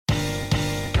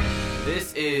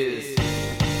This is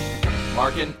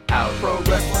Markin Out. Pro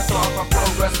Wrestling Talk by Pro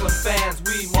Wrestling fans.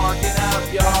 We marking out,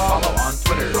 y'all. Follow on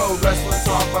Twitter. Pro Wrestling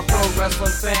Talk by Pro Wrestling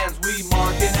fans. We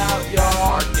marking out,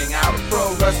 y'all. Marking Out.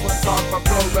 Pro Wrestling Talk by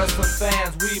Pro Wrestling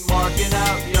fans. We marking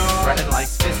out, y'all. Brennan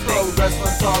likes fisting. Pro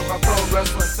Wrestling Talk by Pro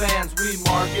Wrestling fans. We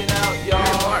marking out, y'all.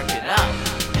 We're marking out.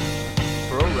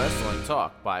 Pro Wrestling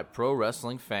Talk by Pro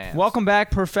Wrestling fans. Welcome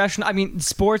back,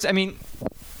 sports.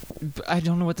 I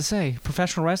don't know what to say.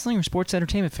 Professional wrestling or sports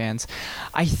entertainment fans?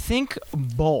 I think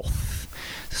both.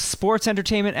 Sports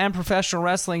entertainment and professional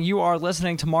wrestling. You are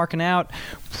listening to Markin Out,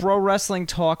 Pro Wrestling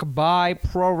Talk by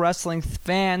Pro Wrestling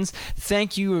fans.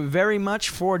 Thank you very much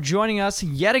for joining us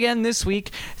yet again this week.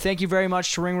 Thank you very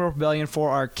much to Ring Rope Rebellion for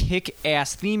our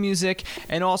kick-ass theme music.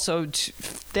 And also,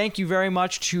 thank you very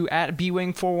much to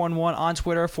 @BWing411 on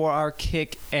Twitter for our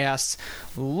kick-ass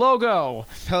logo.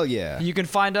 Hell yeah. You can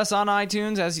find us on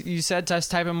iTunes. As you said,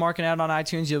 just type in Markin Out on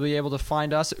iTunes. You'll be able to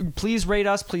find us. Please rate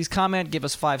us. Please comment. Give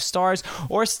us 5 stars.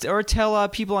 Or tell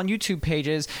people on YouTube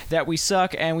pages that we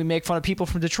suck and we make fun of people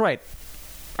from Detroit.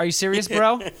 Are you serious,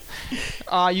 bro?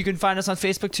 You can find us on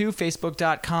Facebook, too.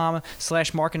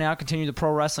 Facebook.com/MarkinOut. Continue the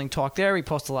pro wrestling talk there. We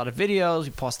post a lot of videos. We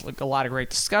post a lot of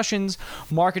great discussions.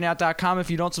 MarkinOut.com.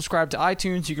 If you don't subscribe to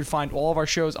iTunes, you can find all of our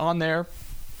shows on there.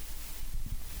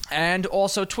 And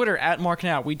also Twitter,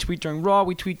 @MarkinOut. We tweet during Raw.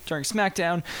 We tweet during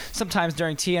SmackDown. Sometimes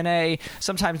during TNA.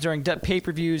 Sometimes during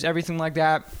pay-per-views. Everything like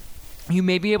that. You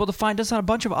may be able to find us on a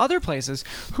bunch of other places.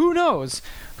 Who knows?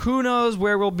 Who knows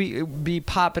where we'll be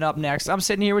popping up next? I'm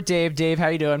sitting here with Dave. Dave, how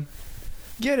you doing?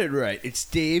 Get it right. It's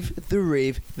Dave the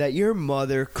Rave that your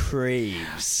mother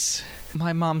craves.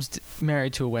 My mom's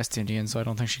married to a West Indian, so I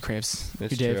don't think she craves.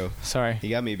 That's Dave. true. Sorry. You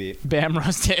got me beat. Bam,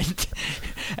 roasted.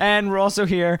 And we're also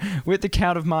here with the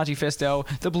Count of Monte Fisto,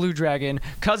 the Blue Dragon,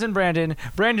 Cousin Brandon,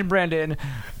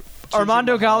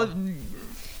 Armando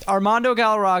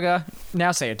Galarraga.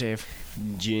 Now say it, Dave.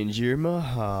 Ginger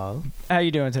Mahal. How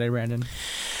you doing today, Brandon?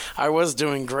 I was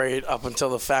doing great up until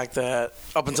the point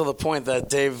that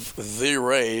Dave the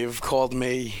Rave called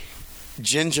me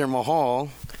Ginger Mahal.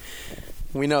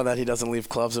 We know that he doesn't leave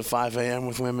clubs at 5 a.m.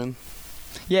 with women.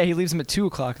 Yeah, he leaves them at 2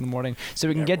 o'clock in the morning, so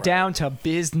we can get down to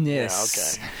business. Yeah,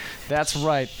 okay. That's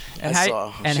right. And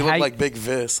she looked like Big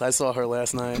Vis. I saw her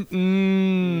last night.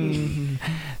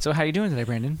 So how you doing today,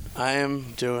 Brandon? I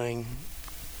am doing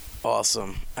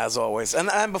awesome, as always.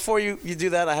 And before you do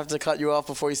that, I have to cut you off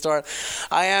before you start.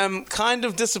 I am kind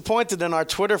of disappointed in our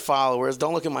Twitter followers.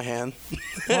 Don't look at my hand.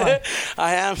 Why?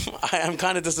 I am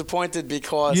kind of disappointed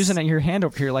because... Using your hand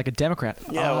over here like a Democrat.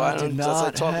 Yeah, well, I did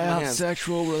not have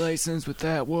sexual relations with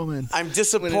that woman. I'm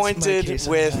disappointed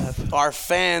with our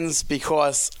fans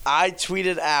because I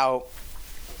tweeted out,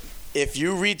 if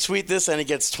you retweet this and it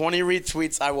gets 20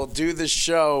 retweets, I will do the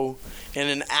show in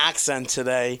an accent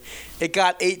today. It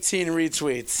got 18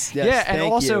 retweets. Yes, yeah, and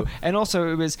also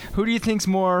it was, who do you think's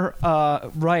more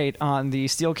right on the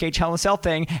Steel Cage Hell in a Cell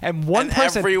thing? And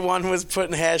person, everyone was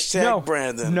putting hashtag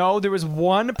Brandon. No, there was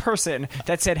one person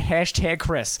that said hashtag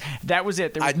Chris. That was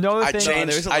it. There was no other thing.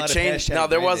 There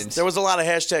was a lot of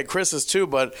hashtag Chris's too,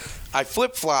 but I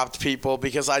flip-flopped people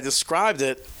because I described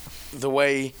it the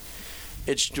way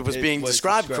it was being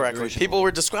described correctly. People were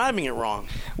describing it wrong.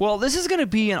 Well, this is going to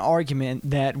be an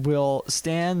argument that will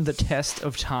stand the test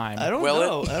of time. I don't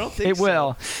know. I don't think it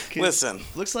will. Listen.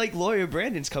 Looks like lawyer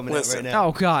Brandon's coming out right now.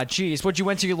 Oh, God, jeez. What, you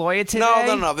went to your lawyer today?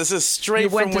 No. This is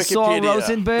straight from Wikipedia. Saul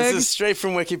Rosenberg? This is straight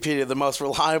from Wikipedia, the most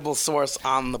reliable source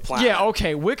on the planet. Yeah,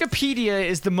 okay. Wikipedia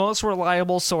is the most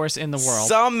reliable source in the world.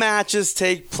 Some matches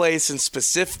take place in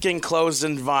specific enclosed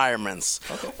environments.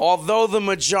 Okay. Although the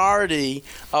majority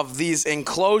of these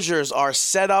enclosures are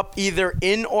set up either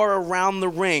in or around the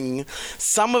ring,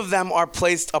 some of them are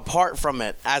placed apart from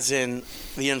it, as in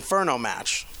the Inferno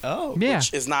match. Oh, yeah.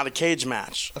 Which is not a cage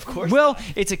match. Of course. Well,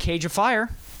 it's a cage of fire.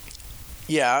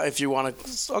 Yeah, if you want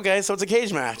to. Okay, so it's a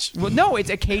cage match. Well, no, it's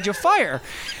a cage of fire.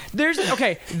 There is a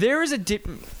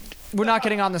We're not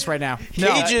getting on this right now.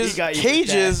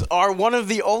 Cages are one of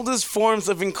the oldest forms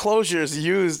of enclosures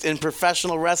used in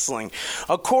professional wrestling.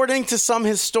 According to some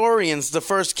historians, the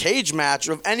first cage match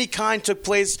of any kind took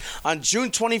place on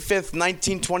June 25th,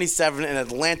 1927 in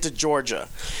Atlanta, Georgia.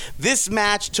 This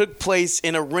match took place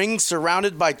in a ring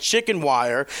surrounded by chicken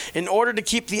wire in order to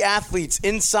keep the athletes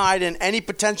inside and any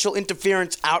potential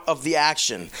interference out of the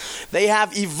action. They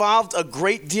have evolved a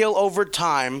great deal over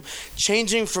time,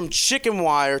 changing from chicken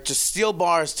wire to steel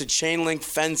bars to chain link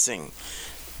fencing.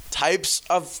 Types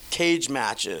of cage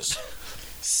matches.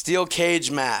 Steel cage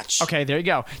match. Okay, there you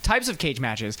go. Types of cage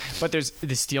matches. But there's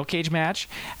the steel cage match,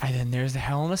 and then there's the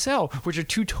Hell in a Cell, which are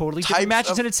two totally different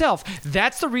matches in itself.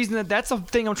 That's the reason that's the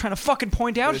thing I'm trying to fucking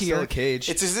point out It's here. still a cage.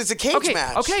 It's a cage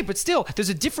match. Okay, but still, there's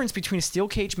a difference between a steel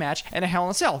cage match and a Hell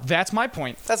in a Cell. That's my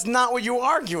point. That's not what you're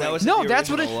arguing. That was No, the that's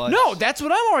what original was. No, that's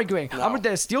what I'm arguing. No.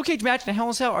 The steel cage match and a Hell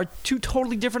in a Cell are two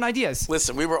totally different ideas.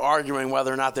 Listen, we were arguing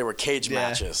whether or not they were cage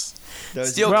matches.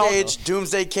 Those- Steel Well- cage,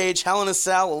 Doomsday cage, Hell in a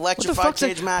Cell, What the electrified fuck's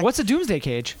cage match. What's a Doomsday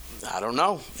cage? I don't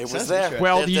know. It was Sounds there. interesting.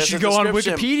 Well, There- you there's should a go on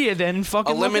description. Wikipedia then and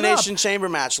fucking Elimination look chamber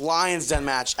match, Lions Den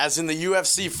match, as in the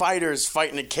UFC fighters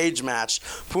fighting a cage match,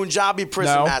 Punjabi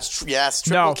prison No. match, yes,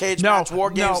 triple No. cage No. match,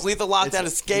 war games, No. lethal lockdown,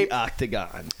 It's escape. the octagon.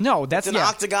 it up. No, that's It's an yeah.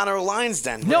 octagon or a Lions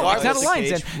Den. No, it's regardless. not a It's a Lions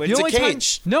Den. cage. The It's a only time,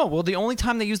 cage. no, well, the only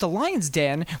time they used the Lions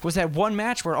Den was that one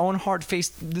match where Owen Hart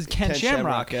faced the Ken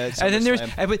Shamrock. at And then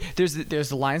SummerSlam. but there's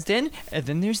the Lions Den, and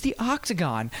then there's the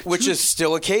octagon, Which is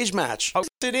still a cage match.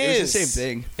 It It's is the same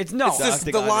thing. It's no. It's just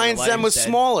the octagon and Lions the Den was Lions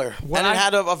Den. smaller, What and it I-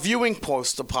 had a viewing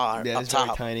post up Yeah, it's top,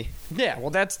 very tiny. Yeah, well,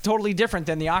 that's totally different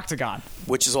than the octagon.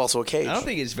 which is also a cage. I don't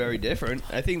think it's very different.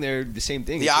 I think they're the same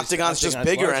thing. The It's octagon's just octagon's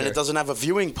bigger, and larger. it doesn't have a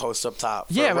viewing post up top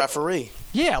for Yeah, a but- referee.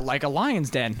 Yeah, like a Lion's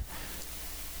Den.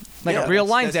 Like Yeah, a real that's-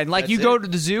 Lion's Den. Like that's you go it. to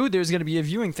the zoo, there's going to be a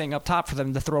viewing thing up top for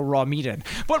them to throw raw meat in.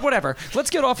 But whatever.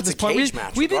 Let's get off at It's this a point. cage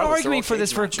match, We've been regardless, they're arguing all for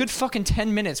this cage for a matches. good fucking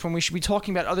 10 minutes when we should be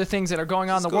talking about other things that are going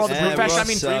on in the Let's world go of for profession. Raw I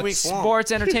mean, sucks. 3 weeks long.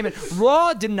 sports, entertainment.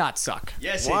 Raw did not suck.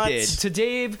 Yes, What? it did. To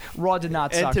Dave, Raw did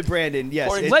not And suck. to Brandon, yes.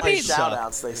 According it to let my me- did shout suck.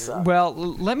 outs, they suck. Well,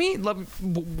 let me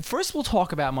first we'll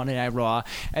talk about Monday Night Raw,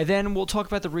 and then we'll talk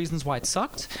about the reasons why it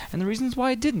sucked and the reasons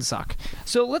why it didn't suck.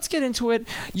 So let's get into it.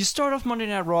 You start off Monday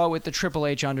Night Raw with the Triple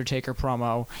H Undertaker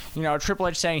promo. You know, Triple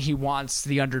H saying he wants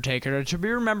the Undertaker to be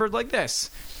remembered like this.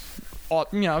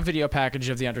 A video package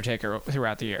of the Undertaker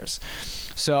throughout the years.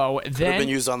 So Could have then been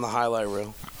used on the highlight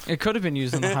reel. it could have been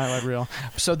used in the highlight reel.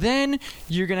 So then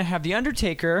you're going to have The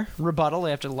Undertaker rebuttal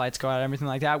after the lights go out and everything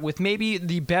like that with maybe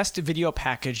the best video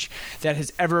package that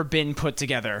has ever been put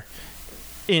together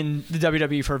in the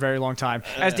WWE for a very long time.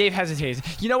 As Dave hesitates.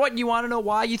 You know what? You want to know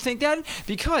why you think that?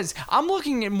 Because I'm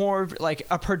looking at more of like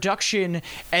a production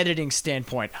editing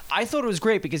standpoint. I thought it was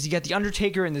great because you got The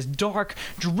Undertaker in this dark,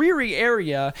 dreary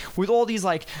area with all these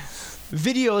like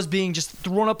videos being just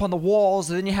thrown up on the walls,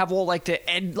 and then you have all like the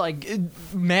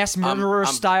mass murderer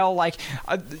I'm- style like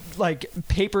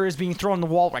papers being thrown on the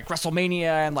wall like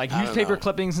WrestleMania and like I don't newspaper know.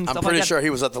 clippings and I'm stuff pretty like that. sure he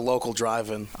was at the local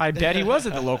drive-in. I bet he was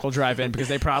at the local drive-in because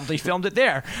they probably filmed it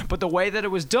there. But the way that it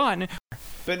was done,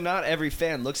 But not every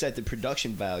fan looks at the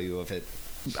production value of it.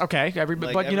 okay, Like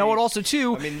but you know every- what? Also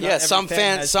too, I mean, not Yeah, every some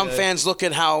fan has the- fans look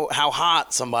at how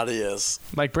hot somebody is.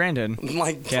 like Brandon.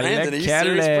 Like Brandon, are you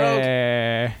serious,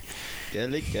 bro?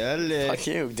 Kelly. Kelly. Fuck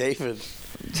you, David.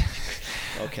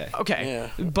 Okay. Okay,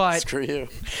 Yeah, but screw you.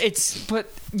 but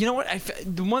you know what?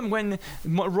 The one when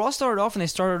Raw started off and they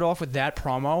started off with that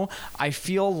promo, I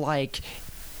feel like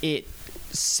it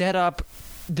set up.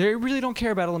 They really don't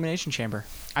care about Elimination Chamber.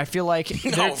 I feel like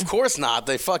No, of course not.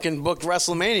 They fucking booked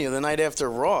WrestleMania the night after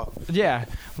Raw. yeah,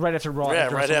 right after Raw. Yeah,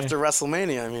 right WrestleMania. after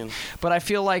WrestleMania. I mean, But I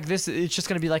feel like this it's just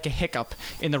going to be like a hiccup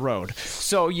in the road.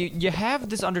 So you have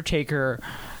this Undertaker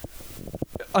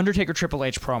Triple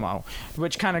H promo,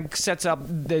 which kind of sets up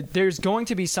that there's going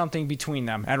to be something between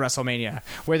them at WrestleMania.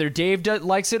 Whether Dave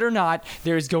likes it or not,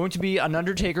 there's going to be an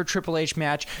Undertaker Triple H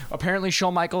match. Apparently,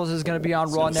 Shawn Michaels is going to be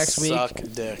on Raw next week. suck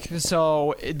dick.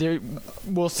 So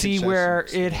we'll see where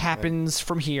Concessions. it happens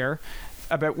from here.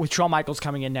 About with Shawn Michaels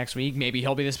coming in next week, maybe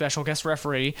he'll be the special guest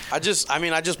referee. I just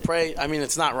pray. I mean,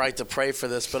 it's not right to pray for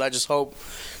this, but I just hope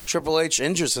Triple H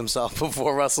injures himself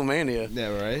before WrestleMania.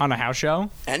 Yeah, right. On a house show?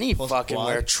 Any Post fucking quad.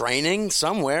 where, training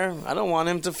somewhere. I don't want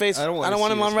him to face. I don't want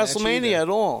wanna him see on this match WrestleMania either. at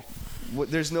all.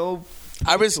 There's no.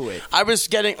 I was to it.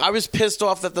 I was pissed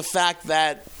off at the fact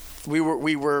that we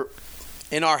were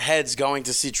in our heads going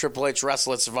to see Triple H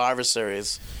wrestle at Survivor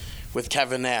Series with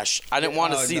Kevin Nash. I didn't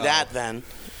want to Oh, see no. that then.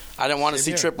 I didn't want to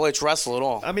see here. Triple H wrestle at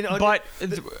all. I mean, But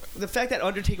the fact that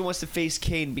Undertaker wants to face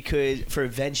Kane for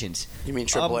vengeance. You mean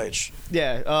Triple H?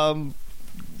 Yeah.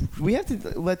 We have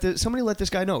to somebody let this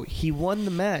guy know he won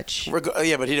the match.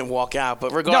 Yeah, but he didn't walk out.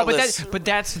 But no, regardless,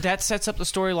 that sets up the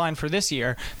storyline for this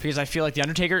year because I feel like the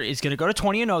Undertaker is going to go to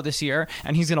 20-0 this year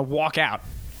and he's going to walk out.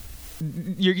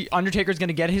 Undertaker's going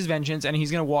to get his vengeance and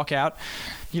he's going to walk out.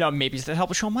 You know, maybe it's the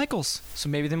help of Shawn Michaels. So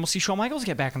maybe then we'll see Shawn Michaels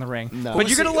get back in the ring. No. But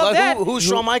you're going to love that. Who's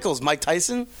Shawn Michaels? Mike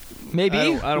Tyson? Maybe. I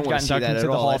don't We've want gotten to see inducted that at into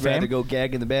the all. Hall I'd of rather Fame. go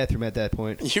gag in the bathroom at that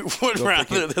point. You would Go rather.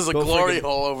 freaking- There's a go glory freaking-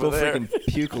 hole over go there. freaking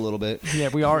puke a little bit. Yeah,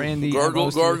 we are in the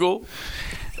Gargle, gargle.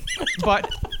 But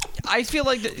I feel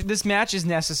like this match is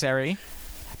necessary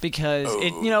because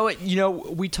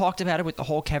we talked about it with the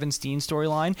whole Kevin Steen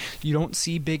storyline. You don't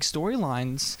see big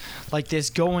storylines like this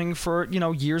going for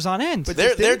years on end. But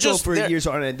they're just just for years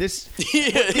on end. This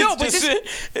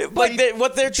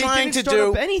what they're trying to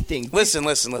do. Anything. Listen.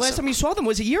 Last time you saw them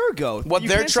was a year ago. What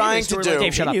they're trying to do.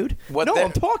 Dave, shut up.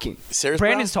 I'm talking. Serious,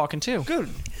 Brandon's bro? talking too. Good.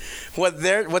 What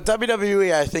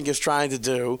WWE I think is trying to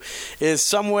do is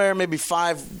somewhere maybe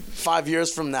five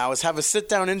years from now is have a sit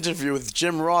down interview with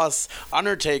Jim Ross,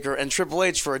 Undertaker, and Triple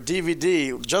H for a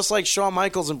DVD, just like Shawn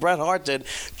Michaels and Bret Hart did,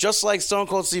 just like Stone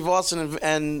Cold Steve Austin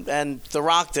and The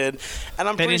Rock did, and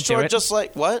I'm pretty sure just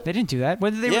like what they didn't do that.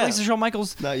 When did they release the Shawn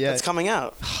Michaels? Not yet. It's coming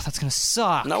out. Oh, that's gonna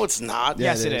suck. No, it's not.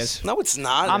 Yeah, yes, it is. No, it's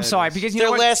not. I'm sorry because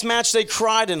their last match they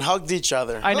cried and hugged each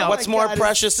other. I know. What's more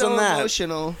precious than that?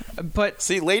 Emotional. But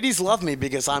see, ladies love me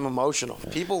because I'm emotional.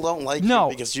 People don't like you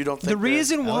because you don't think the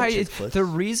reason why it's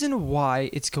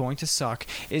it's going to suck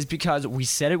is because we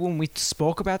said it when we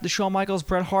spoke about the Shawn Michaels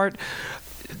Bret Hart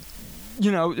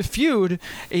feud,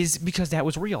 is because that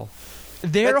was real.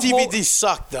 That DVD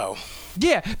sucked though.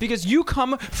 Yeah, because you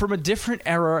come from a different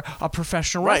era of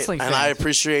professional wrestling and fans. I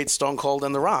appreciate Stone Cold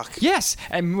and The Rock. Yes,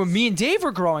 and when me and Dave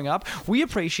were growing up, we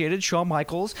appreciated Shawn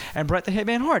Michaels and Bret the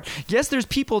Hitman Hart. Yes, there's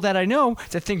people that I know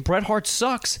that think Bret Hart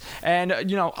sucks, and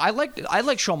I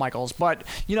like Shawn Michaels, but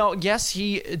yes,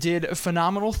 he did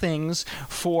phenomenal things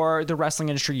for the wrestling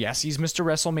industry. Yes, he's Mr.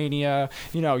 WrestleMania.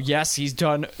 Yes, he's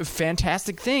done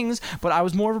fantastic things, but I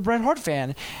was more of a Bret Hart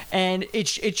fan, and it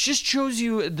just shows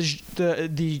you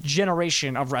the generation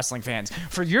of wrestling fans.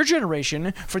 For your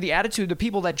generation, for the Attitude, the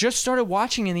people that just started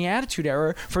watching in the Attitude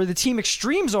Era, for the Team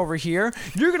Extremes over here,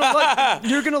 you're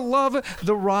gonna love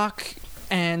The Rock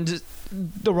and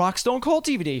the Rock Stone Cold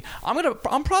DVD. I'm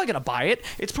probably gonna buy it.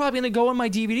 It's probably gonna go in my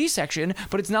DVD section,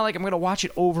 but it's not like I'm gonna watch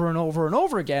it over and over and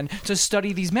over again to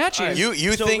study these matches.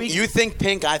 You think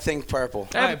pink, I think purple.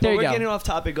 All right, but we're getting off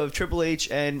topic of Triple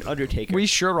H and Undertaker. We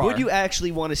sure are. Would you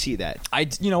actually want to see that?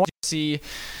 See.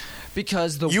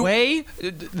 Because the way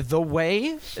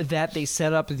that they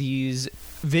set up these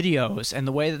videos and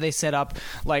the way that they set up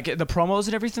like the promos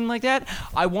and everything like that,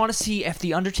 I want to see if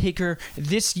the Undertaker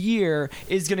this year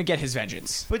is going to get his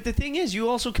vengeance. But the thing is, you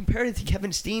also compared it to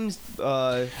Kevin Steen's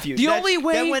feud. The only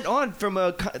way that went on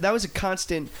that was a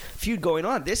constant feud going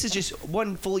on. This is just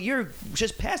one full year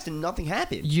just passed and nothing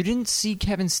happened. You didn't see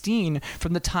Kevin Steen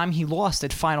from the time he lost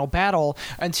at Final Battle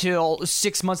until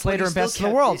 6 months later in Best of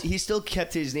the World. He still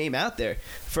kept his name out there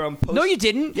No, you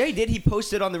didn't. Yeah, he did. He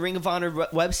posted on the Ring of Honor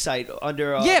website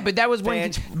under. But that was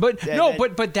when. But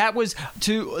that was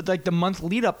to like the month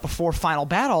lead up before Final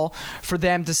Battle for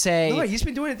them to say. No, he's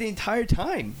been doing it the entire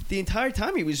time. The entire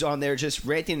time he was on there just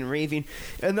ranting and raving.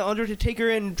 And the Undertaker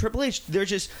and Triple H, they're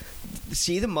just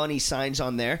see the money signs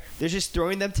on there. They're just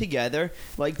throwing them together,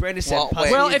 like Brandon said.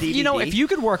 If you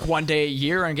could work one day a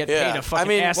year and get paid a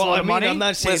fucking assload of money, I'm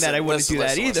not saying that I wouldn't do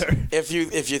that either. If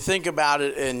you think about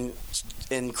it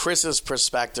in Chris's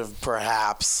perspective,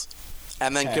 perhaps.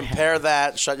 And then compare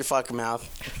that. Shut your fucking mouth.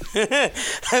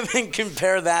 And then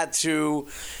compare that to,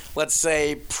 let's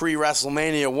say,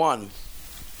 pre-WrestleMania 1.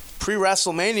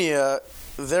 Pre-WrestleMania,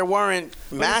 there weren't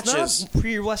matches. It's not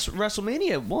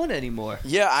pre-WrestleMania 1 anymore.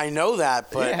 Yeah, I know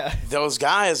that, but those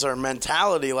guys are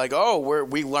mentality like,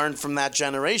 we learned from that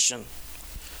generation.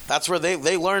 That's where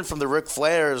they learned from the Ric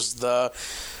Flairs, the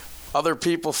other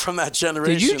people from that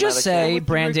generation. Did you just say,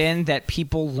 Brandon, that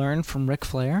people learn from Ric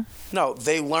Flair? No,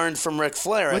 they learned from Ric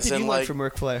Flair. What did you learn from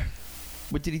Ric Flair?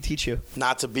 What did he teach you?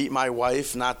 Not to beat my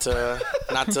wife, not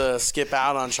to skip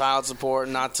out on child support,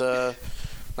 not to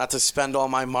spend all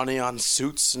my money on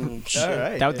suits and shit. All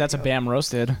right, that's a Bam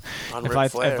roasted.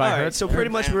 If I heard. So pretty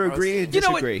much we're agreeing to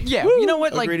disagree. You know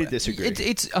what? Like, agree to disagree.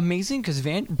 It's amazing because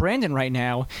Brandon right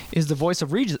now is the voice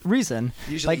of reason.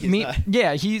 Usually like he's me, not.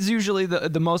 Yeah, he's usually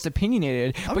the most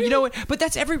opinionated. Oh, but really? you know what? But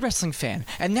that's every wrestling fan,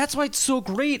 and that's why it's so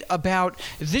great about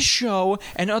this show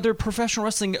and other professional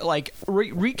wrestling like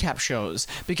recap shows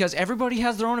because everybody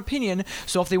has their own opinion.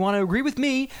 So if they want to agree with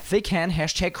me, they can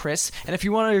 #Chris, and if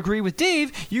you want to agree with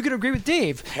Dave, you can agree with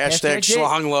Dave.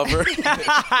 #Schlong lover.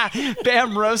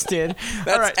 Bam roasted.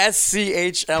 That's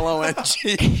SCHLONG.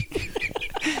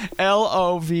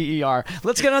 LOVER.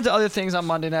 Let's get on to other things on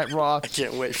Monday Night Raw. I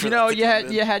can't wait for you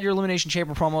had your Elimination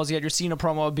Chamber promos. You had your Cena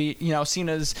promo.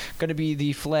 Cena's going to be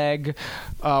the flag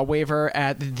waver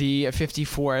at the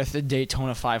 54th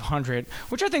Daytona 500,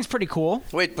 which I think is pretty cool.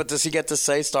 Wait, but does he get to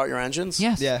say "Start your engines"?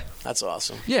 Yes. Yeah. That's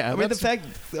awesome. Yeah. I mean, the fact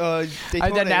that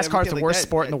NASCAR is the worst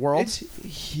sport in the world. It's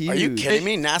huge. Are you kidding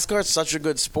me? NASCAR is such a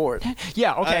good sport.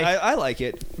 Yeah. Okay. I like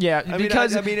it. Yeah,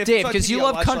 because Dave, because you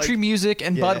love country music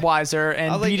and Budweiser, and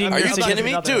and I'll like- beating. Are your you significant kidding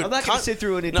me? other. Dude, I'm not going to sit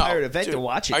through an entire event to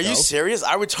watch it. Are you though. serious?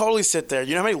 I would totally sit there.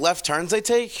 You know how many left turns they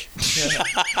take?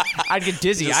 I'd get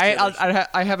dizzy. Just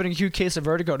I have an acute case of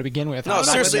vertigo to begin with. No, I'm not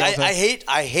seriously, gonna be able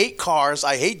to- I hate cars.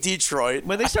 I hate Detroit.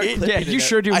 When they start clipping Yeah, it you up-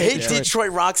 sure do. I hate hate Detroit.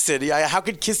 Detroit Rock City. How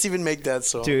could Kiss even make that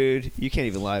song? Dude, you can't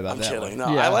even lie about I'm that kidding. one.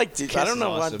 No, Yeah. I like Detroit. I Kiss don't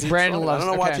know is why awesome. Detroit. Brandon I loves-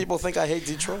 don't know why okay. people think I hate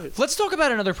Detroit. Let's talk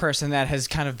about another person that has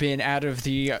kind of been out of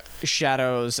the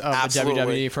shadows of Absolutely. the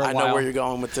WWE for a I while. know where you're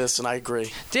going with this, and I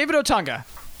agree. David Otunga.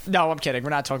 No, I'm kidding.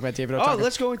 We're not talking about David Otunga. Oh,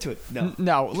 let's go into it. No.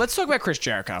 No, let's talk about Chris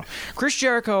Jericho. Chris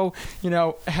Jericho,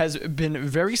 has been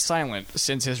very silent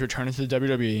since his return into the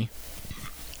WWE.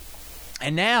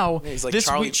 And now, He's like this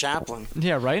Charlie week, Chaplin.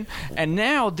 yeah, right. And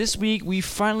now this week we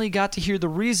finally got to hear the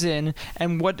reason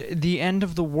and what the end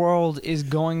of the world is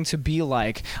going to be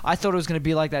like. I thought it was going to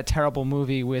be like that terrible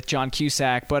movie with John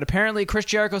Cusack, but apparently Chris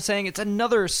Jericho saying it's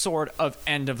another sort of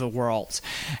end of the world,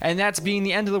 and that's being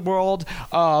the end of the world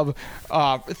of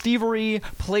thievery,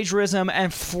 plagiarism,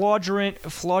 and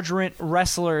fraudulent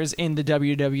wrestlers in the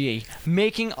WWE,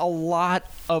 making a lot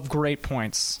of great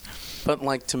points. But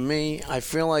like to me, I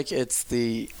feel like it's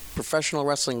the professional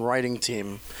wrestling writing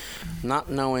team not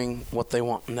knowing what they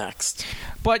want next.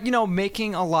 But,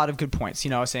 making a lot of good points.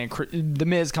 Saying The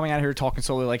Miz coming out here talking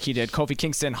solely like he did. Kofi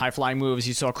Kingston, high-flying moves.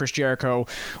 You saw Chris Jericho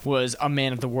was a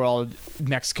man of the world,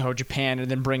 Mexico, Japan, and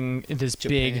then bring this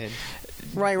big...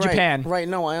 Right. Japan. Right,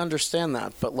 no, I understand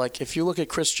that. But like if you look at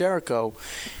Chris Jericho,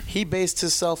 he based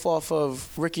himself off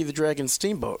of Ricky the Dragon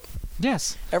Steamboat.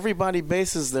 Yes. Everybody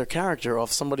bases their character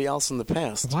off somebody else in the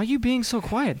past. Why are you being so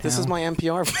quiet This now? is my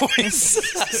NPR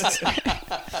voice.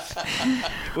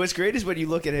 What's great is when you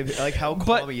look at him, like how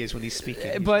calm he is when he's speaking.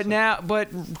 He's just like- But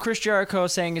Chris Jericho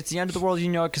saying it's the end of the world,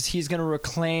 because he's going to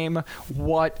reclaim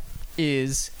what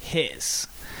is his.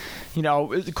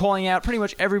 Calling out pretty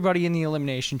much everybody in the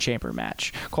Elimination Chamber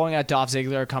match. Calling out Dolph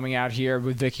Ziggler, coming out here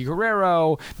with Vicky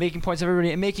Guerrero, making points of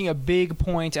everybody, and making a big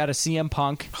point out of CM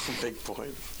Punk. Big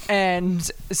point. And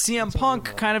CM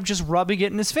Punk kind of just rubbing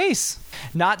it in his face.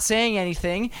 Not saying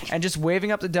anything, and just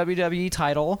waving up the WWE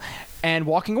title and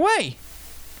walking away.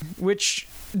 But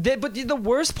the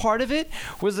worst part of it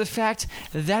was the fact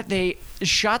that they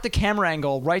shot the camera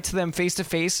angle right to them face to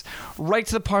face, right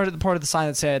to the part of the sign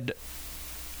that said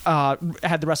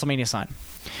had the WrestleMania sign,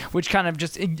 which kind of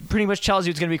just it pretty much tells you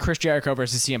it's going to be Chris Jericho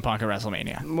versus CM Punk at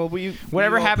WrestleMania. Well,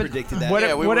 Whatever we all happens, predicted that.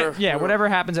 whatever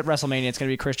happens at WrestleMania, it's going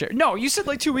to be Chris Jericho. No, you said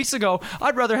like 2 weeks ago,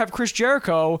 I'd rather have Chris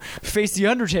Jericho face the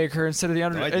Undertaker instead of the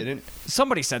Undertaker. No, I didn't.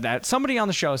 Somebody said that. Somebody on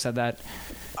the show said that.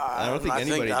 I don't think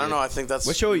anybody I don't did. know. I think that's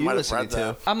What show are you might have listening read to?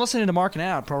 that. I'm listening to Markin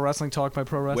Out, Pro Wrestling Talk by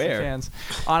Pro Wrestling Where? fans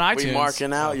on iTunes. We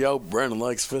marking out, yo. Brandon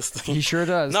likes fisting. He sure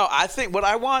does. No, I think what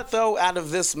I want though out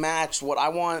of this match, what I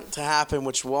want to happen,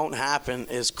 which won't happen,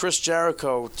 is Chris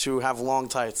Jericho to have long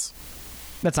tights.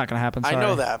 That's not going to happen. I Sorry.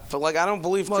 know that, but like I don't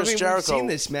believe Well, Chris we've Jericho. seen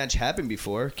this match happen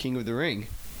before, King of the Ring.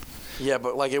 Yeah,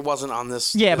 but like it wasn't on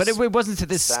this. Yeah, this but it wasn't to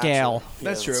this stature. scale. Yeah,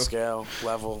 That's the true. Scale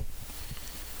level.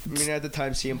 I mean, at the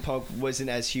time, CM Punk wasn't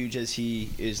as huge as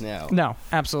he is now. No,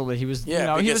 absolutely. He was.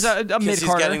 Yeah, he was a because mid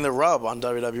he's getting the rub on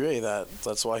WWE.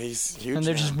 That's why he's huge. and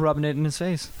they're now. just rubbing it in his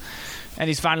face. And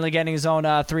he's finally getting his own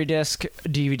 3-disc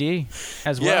DVD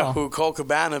as yeah, well. who Cole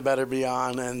Cabana better be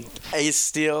on, and Ace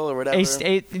Steel or whatever.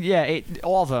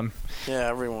 All of them, Yeah,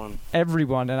 everyone.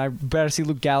 everyone, and I better see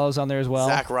Luke Gallows on there as well.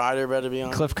 Zack Ryder better be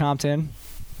on. Cliff Compton,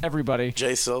 everybody.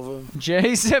 Jay Silva.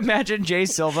 Imagine Jay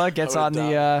Silva gets I on would've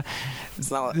the It's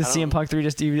not like the I don't CM know. Punk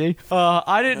 3-disc DVD.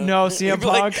 I didn't know CM You'd be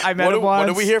like, Punk. I met him once. What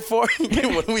are we here for?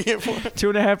 What are we here for?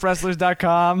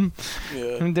 2.5wrestlers.com. Yeah.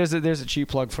 And there's a cheap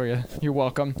plug for you. You're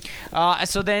welcome.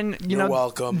 So then You're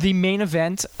welcome. The main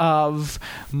event of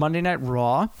Monday Night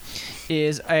Raw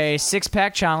is a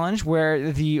 6-pack challenge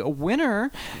where the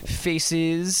winner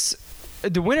faces.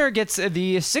 The winner gets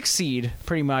the 6th seed,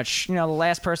 pretty much. The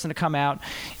last person to come out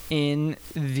in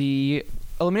the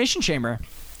Elimination Chamber.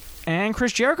 And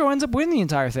Chris Jericho ends up winning the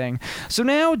entire thing. So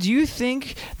now, do you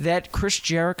think that Chris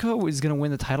Jericho is going to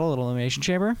win the title at Elimination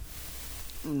Chamber?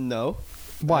 No.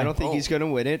 Why? I don't think he's going to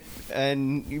win it.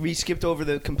 And we skipped over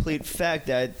the complete fact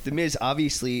that The Miz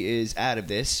obviously is out of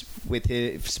this with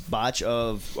his botch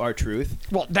of R-Truth.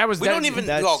 Well, that was We that, don't even.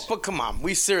 that's- Oh, but come on.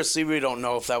 We don't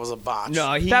know if that was a botch.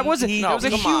 No, That wasn't. That was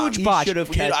a come on. huge he botch. should have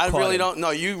I really don't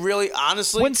know. You really,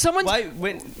 honestly. When someone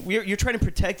When you're trying to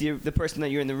protect the person that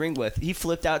you're in the ring with, he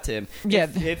flipped out to him. Yeah.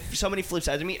 If somebody flips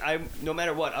out to me, no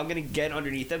matter what, I'm going to get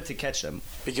underneath them to catch them.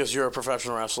 Because you're a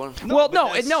professional wrestler. well, but no,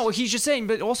 that's- no, he's just saying,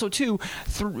 but also too,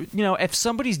 if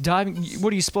somebody's diving,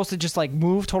 what are you supposed to just like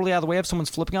move totally out of the way if someone's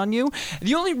flipping on you?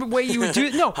 The only way you would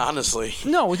do honestly,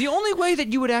 no, the only way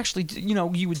that you would actually,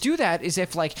 you would do that is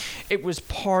if like it was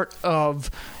part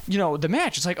of, the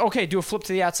match. It's like, okay, do a flip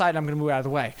to the outside and I'm going to move out of the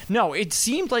way. No, it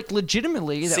seemed like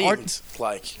legitimately that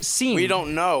seemed. We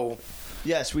don't know.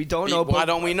 Yes, we don't know. Why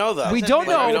don't we know that? We don't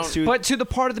know, but to the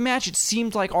part of the match, it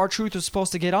seemed like R-Truth was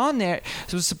supposed to get on there.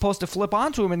 So it was supposed to flip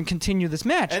onto him and continue this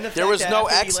match. And there was no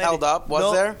X held up,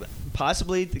 was there?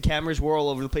 Possibly the cameras were all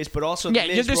over the place, but also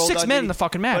Miz there's 6 men in the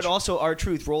fucking match. But also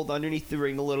R-Truth rolled underneath the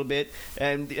ring a little bit,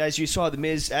 and as you saw, the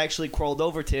Miz actually crawled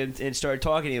over to him and started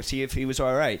talking to him, see if he was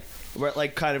all right. We're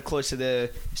like kind of close to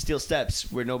the steel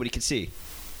steps where nobody could see.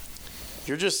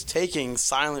 You're just taking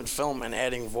silent film and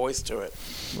adding voice to it.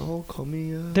 Oh, call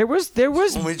me. There was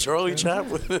only Charlie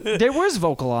Chaplin. There was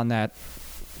vocal on that.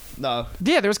 No.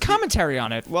 Yeah, there was commentary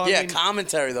on it. Well,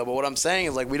 commentary though. But what I'm saying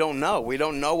is, like, we don't know. We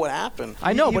don't know what happened.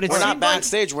 I know, but we're not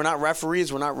backstage. We're not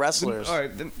referees. We're not wrestlers. All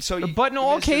right. But in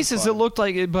all cases, it looked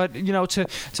like it. But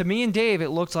to me and Dave, it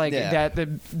looked like that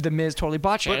the Miz totally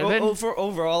botched it.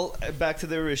 Overall, back to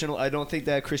the original, I don't think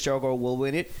that Chris Jericho will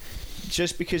win it,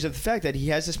 just because of the fact that he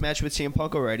has this match with CM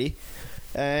Punk already,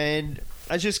 and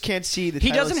I just can't see the.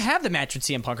 He doesn't have the match with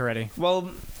CM Punk already.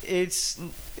 Well, it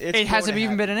hasn't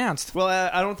even been announced. Well,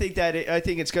 I don't think that. I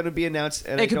think it's going to be announced.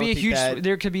 And it could be a huge.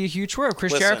 There could be a huge swerve.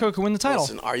 Jericho could win the title.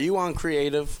 Listen, are you on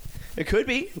creative? It could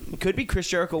be. It could be Chris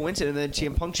Jericho wins it, and then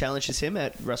CM Punk challenges him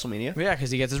at WrestleMania. Yeah, because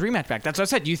he gets his rematch back. That's what I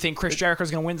said. You think Chris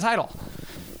Jericho's going to win the title?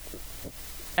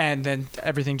 And then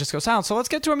everything just goes down. So let's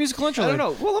get to our musical intro. I don't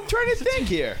know. Well, I'm trying to think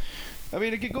here. I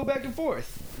mean, it could go back and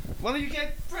forth. Why don't you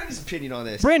get Brandon's opinion on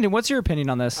this? Brandon, what's your opinion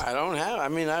on this? I don't have. I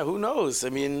mean, who knows? I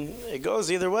mean, it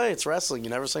goes either way. It's wrestling. You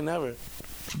never say never.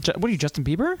 What are you, Justin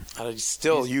Bieber?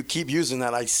 You keep using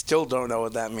that. I still don't know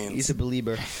what that means. He's a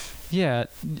believer. Yeah.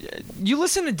 You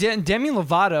listen to Demi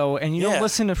Lovato, and you don't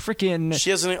listen to freaking... She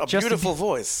has a beautiful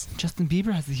voice. Justin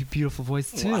Bieber has a beautiful voice,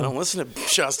 too. Well, I don't listen to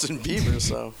Justin Bieber,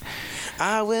 so...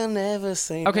 I will never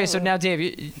say Okay, no. so now,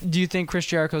 Dave, do you think Chris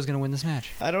Jericho is going to win this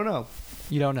match? I don't know.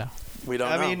 You don't know? We don't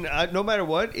know. I mean, no matter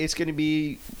what, it's going to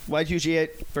be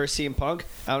YGG versus CM Punk.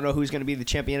 I don't know who's going to be the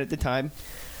champion at the time,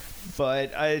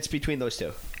 but it's between those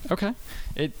two. Okay.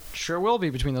 It sure will be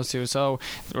between those two. So,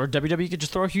 or WWE could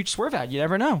just throw a huge swerve out. You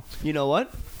never know. You know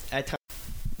what? At times,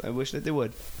 I wish that they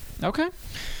would. Okay.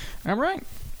 All right.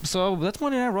 So that's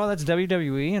Monday Night Raw. That's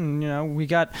WWE, and we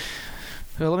got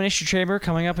Elimination Chamber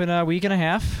coming up in a week and a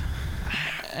half,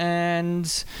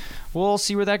 and we'll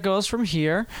see where that goes from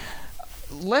here.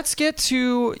 Let's get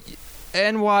to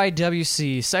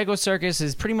NYWC. Psycho Circus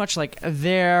is pretty much like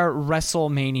their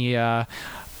WrestleMania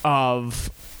of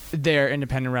their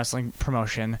independent wrestling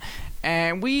promotion.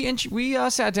 And we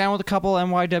sat down with a couple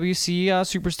NYWC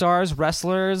superstars,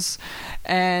 wrestlers,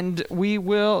 and we're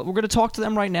going to talk to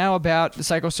them right now about the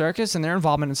Psycho Circus and their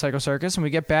involvement in Psycho Circus. When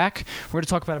we get back, we're going to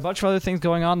talk about a bunch of other things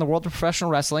going on in the world of professional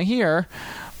wrestling here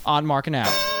on Markin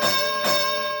Out.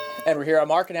 And we're here on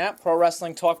Markin Out, pro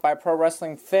wrestling talk by pro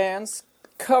wrestling fans,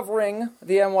 covering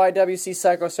the NYWC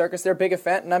Psycho Circus, their big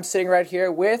event, and I'm sitting right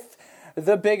here with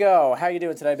the Big O. How you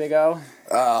doing today, Big O?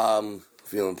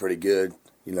 Feeling pretty good.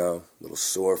 A little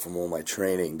sore from all my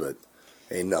training, but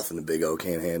ain't nothing the Big O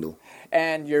can't handle.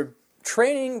 And your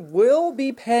training will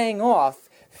be paying off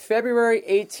February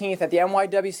 18th at the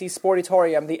NYWC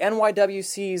Sportatorium, the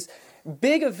NYWC's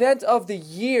big event of the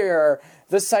year,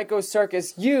 the Psycho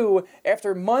Circus. You,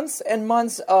 after months and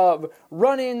months of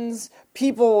run-ins,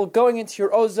 people going into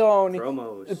your ozone,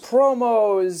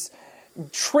 promos,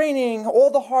 training,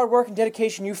 all the hard work and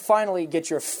dedication, you finally get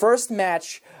your first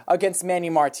match against Manny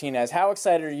Martinez. How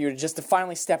excited are you just to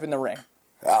finally step in the ring?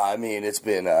 I mean, it's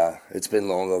been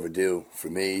long overdue for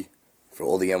me, for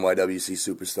all the NYWC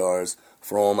superstars,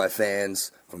 for all my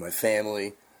fans, for my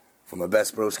family, for my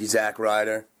best broski Zack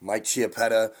Ryder, Mike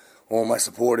Chiappetta, all my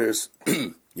supporters.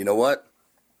 You know what?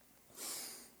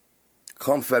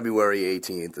 Come February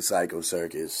 18th, the Psycho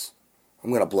Circus, I'm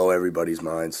going to blow everybody's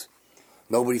minds.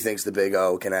 Nobody thinks the Big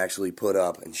O can actually put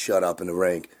up and shut up in the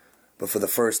ring. But for the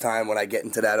first time when I get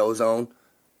into that ozone,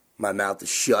 my mouth is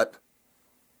shut,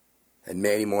 and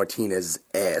Manny Martinez's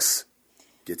ass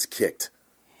gets kicked.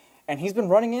 And he's been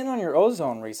running in on your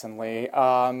ozone recently.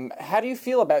 How do you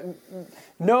feel about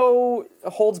no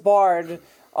holds barred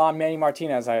on Manny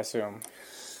Martinez, I assume?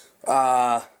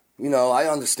 I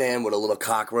understand what a little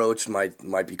cockroach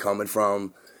might be coming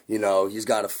from. He's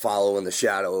got to follow in the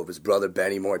shadow of his brother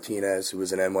Benny Martinez, who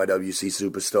is an NYWC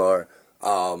superstar.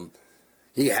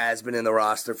 He has been in the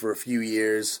roster for a few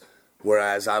years,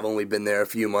 whereas I've only been there a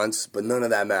few months, but none of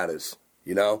that matters,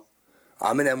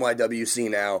 I'm in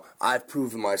NYWC now. I've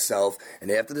proven myself.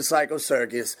 And after the Psycho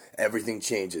Circus, everything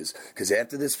changes. Because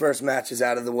after this first match is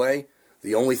out of the way,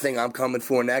 the only thing I'm coming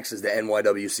for next is the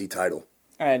NYWC title.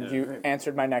 And you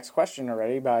answered my next question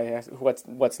already by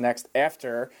what's next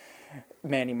after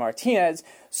Manny Martinez.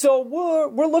 So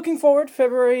we're looking forward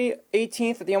February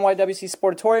 18th at the NYWC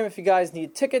Sportatorium. If you guys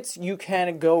need tickets, you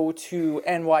can go to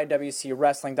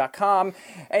nywcwrestling.com.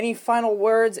 Any final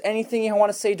words, anything you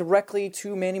want to say directly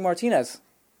to Manny Martinez?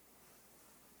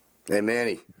 Hey,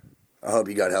 Manny, I hope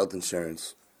you got health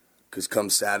insurance. Because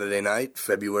come Saturday night,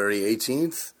 February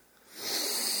 18th,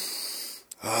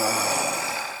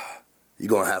 you're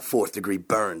going to have fourth-degree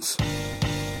burns.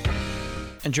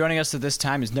 And joining us at this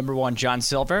time is number one, John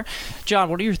Silver. John,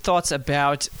 what are your thoughts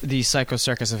about the Psycho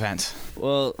Circus event?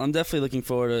 Well, I'm definitely looking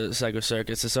forward to Psycho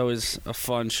Circus. It's always a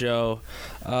fun show.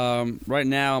 Right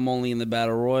now, I'm only in the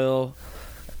Battle Royal.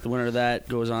 The winner of that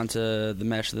goes on to the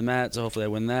match of the mat, so hopefully I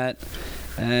win that.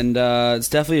 And it's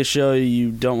definitely a show you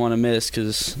don't want to miss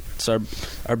because it's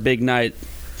our big night.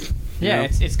 Yeah,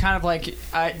 it's kind of like the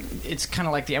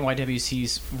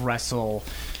NYWC's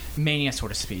WrestleMania, so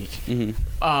to speak.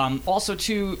 Mm-hmm. Also,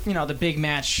 too, the big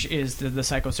match is the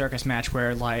Psycho Circus match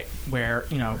where Team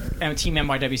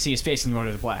NYWC is facing the Order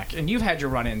of the Black, and you've had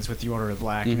your run-ins with the Order of the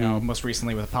Black. Mm-hmm. Most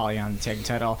recently with Apollyon taking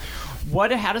title.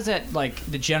 How does that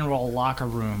the general locker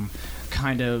room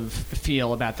kind of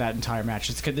feel about that entire match?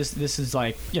 This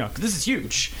is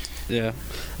huge. Yeah,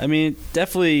 I mean,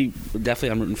 definitely,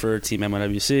 I'm rooting for Team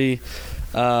NYWC.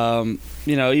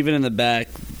 Even in the back,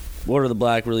 Order of the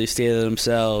Black really stated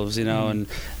themselves, and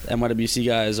NYWC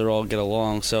guys are all get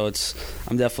along. So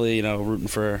I'm definitely, rooting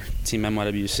for Team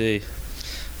NYWC.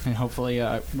 And hopefully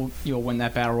you'll win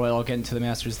that Battle Royal, get into the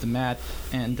Masters of the Mat,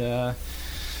 and go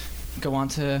on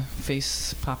to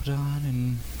face Papadon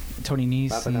and Tony Nese.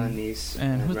 Papadon, Nese,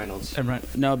 and Reynolds.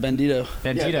 No, Bandito.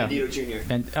 Bandito.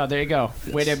 Jr. Oh, there you go.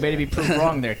 Way to be proved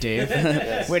wrong there, Dave.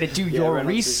 Yes. Way to do your Reynolds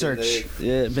research.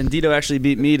 Yeah, Bandito actually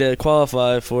beat me to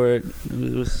qualify for it.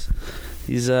 We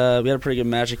had a pretty good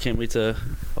match. I can't wait to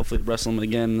hopefully wrestle him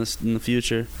again in the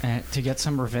future. To get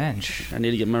some revenge. I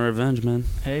need to get my revenge, man.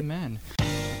 Amen.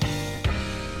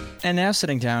 And now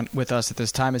sitting down with us at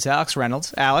this time is Alex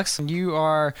Reynolds. Alex, you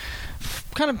are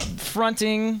kind of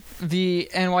fronting the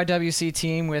NYWC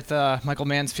team with Michael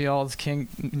Mansfield.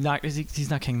 He's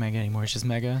not King Mega anymore. He's just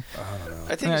Mega. I don't know.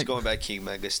 I think he's going back King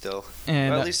Mega still.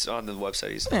 And, at least on the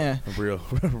website he's yeah. Real.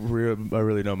 I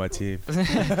really know my team.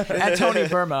 At Tony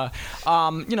Burma.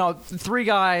 Three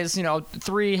guys,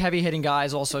 three heavy-hitting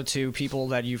guys, also two people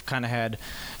that you've kind of had,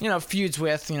 feuds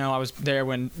with. I was there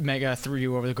when Mega threw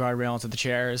you over the guardrail into the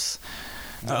chairs.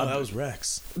 No, that was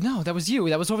Rex. No, that was you.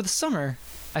 That was over the summer,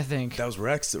 I think. That was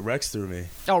Rex. Rex threw me.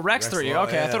 Oh, Rex threw you.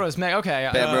 Okay, yeah. I thought it was Mega. Okay,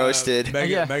 Bam roasted.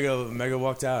 Mega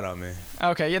walked out on me.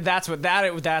 Okay, yeah, that's what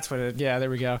it. Yeah, there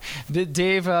we go.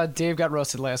 Dave got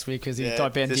roasted last week because he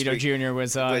thought Bandito Jr.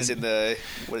 was in the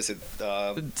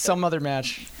some other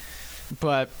match,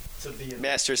 but.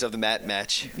 Masters of the Mat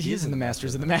match. He is in the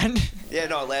Masters of the Mat. Yeah,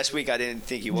 no, last week I didn't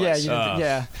think he was.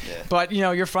 Yeah. But,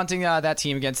 you're fronting that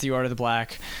team against the Order of the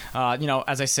Black.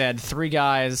 As I said, three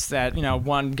guys that,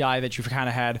 one guy that you've kind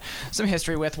of had some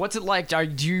history with. What's it like? Are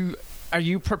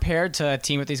you prepared to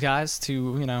team with these guys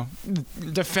to,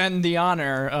 defend the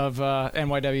honor of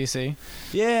NYWC?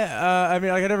 Yeah, I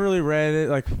never really ran it.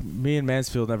 Like, me and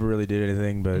Mansfield never really did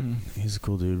anything, but he's a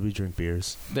cool dude. We drink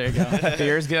beers. There you go.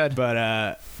 Beer's good.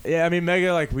 But, yeah,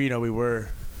 Mega, we were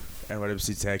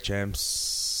NYWC tag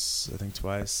champs, I think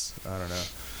twice. I don't know.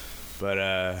 But,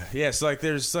 yeah, so,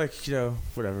 there's,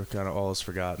 whatever, kind of all is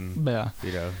forgotten. Yeah.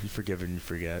 You forgive and you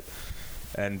forget.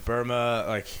 And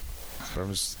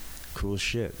Burma's cool as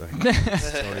shit.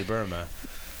 It's Tony Burma.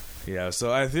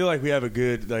 So I feel like we have a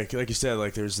good, like you said,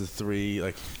 there's the three,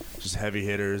 just heavy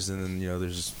hitters, and then,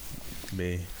 there's just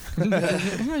me.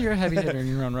 You're a heavy hitter in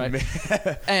your own right.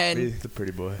 And me, the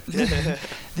pretty boy.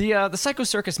 The Psycho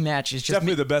Circus match is just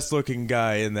definitely the best looking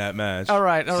guy in that match. All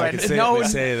right. I can say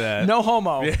that. No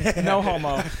homo. No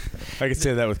homo. I can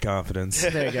say that with confidence.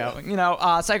 There you go.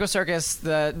 Psycho Circus,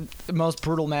 the most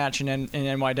brutal match in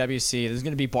NYWC. There's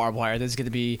going to be barbed wire. There's going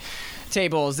to be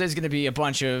tables. There's going to be a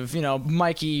bunch of,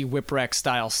 Mikey Whipwreck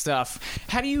style stuff.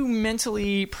 How do you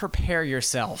mentally prepare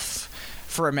yourself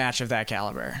for a match of that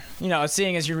caliber?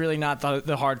 Seeing as you're really not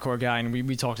the hardcore guy, and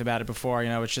we talked about it before,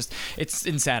 it's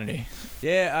insanity.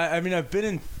 Yeah, I've been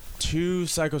in 2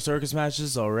 Psycho Circus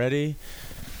matches already.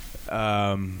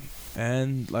 And,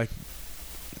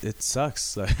 it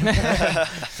sucks. It's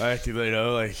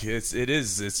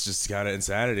just kind of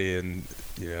insanity, and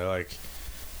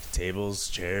tables,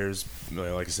 chairs,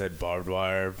 like I said, barbed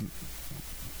wire,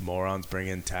 morons bring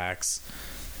in tax.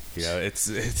 You know,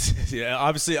 it's yeah.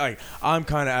 Obviously, I'm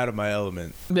kind of out of my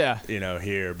element. Yeah. You know,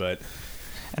 here, but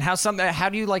And how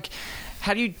do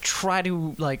you try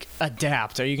to like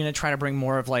adapt? Are you going to try to bring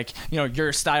more of like, you know,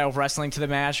 your style of wrestling to the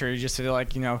match, or you just feel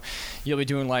like, you know, you'll be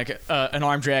doing like an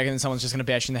arm drag and someone's just going to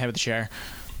bash you in the head with a chair?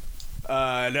 no,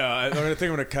 I think I'm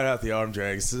gonna cut out the arm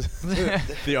drags,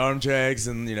 the arm drags,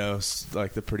 and you know,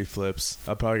 like the pretty flips.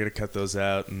 I'm probably gonna cut those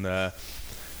out. And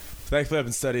thankfully, I've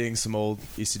been studying some old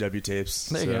ECW tapes.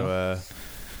 There you go.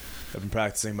 I've been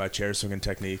practicing my chair swinging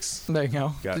techniques. There you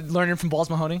go. Got- Learning from Balls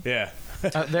Mahoney. Yeah.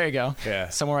 There you go. Yeah.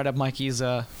 Somewhere right up Mikey's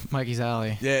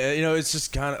alley. Yeah, you know, it's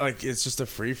just kind of like it's just a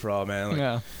free for all, man. Like,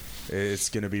 Yeah. it's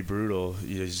gonna be brutal.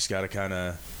 You just gotta kind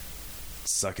of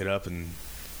suck it up and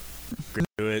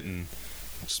do it and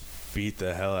just beat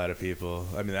the hell out of people.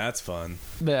 I mean, that's fun.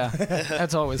 Yeah.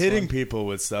 That's always Hitting fun. people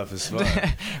with stuff is fun.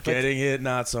 Getting hit,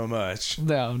 not so much.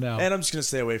 No. And I'm just gonna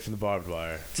stay away from the barbed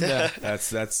wire. Yeah.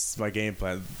 That's my game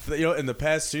plan. You know, in the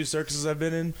past 2 circuses I've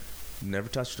been in, never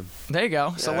touched them. There you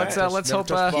go. So let's Never hope.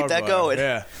 touched Keep that barbed wire. going.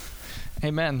 Yeah.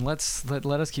 Amen. Let us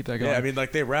keep that going. Yeah, I mean,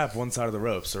 like they wrap one side of the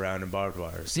rope surrounding barbed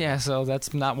wires. Yeah, so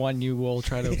that's not one you will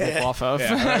try to rip off of.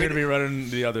 Yeah, I'm gonna be running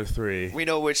the other 3. We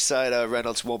know which side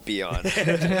Reynolds won't be on.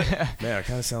 Man, I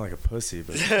kind of sound like a pussy,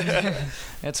 but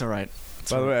It's all right.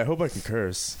 by the way, I hope I can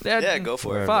curse. Yeah, go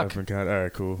for it. Fuck. I've been all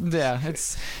right, cool. Yeah,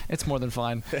 it's more than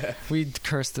fine. We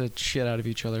curse the shit out of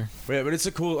each other. But yeah, but it's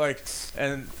a cool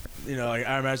and you know, like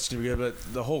our match is gonna be good,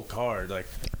 but the whole card,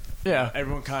 Yeah.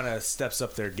 everyone kind of steps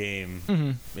up their game,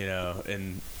 you know,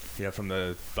 and you know, from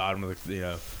the bottom of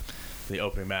the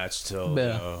opening match till you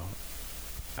know,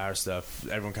 our stuff,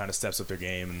 everyone kind of steps up their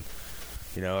game, and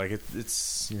you know, like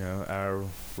it's you know, our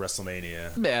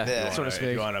WrestleMania. Yeah, Yeah. so to If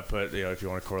speak. you want to put, you know, if you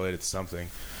want to correlate it to something,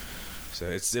 so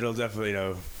it'll definitely, you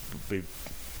know, be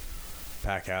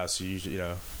pack house. You usually, you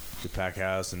know, the pack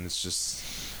house, and it's just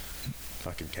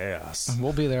fucking chaos.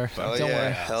 We'll be there. Hell Don't yeah.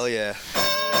 worry. Hell yeah.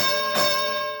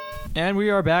 And we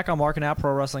are back on Markin Out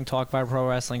Pro Wrestling Talk by Pro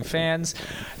Wrestling Fans.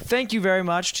 Thank you very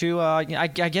much to, I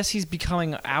guess he's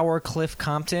becoming our Cliff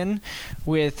Compton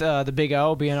with the Big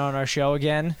O being on our show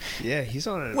again. Yeah, he's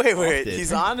on it. Wait, often.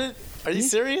 he's on it? Are you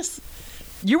serious?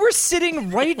 You were sitting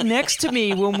right next to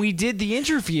me when we did the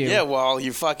interview. Yeah, well,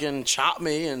 you fucking chopped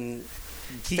me and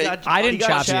I didn't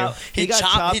chop you. he got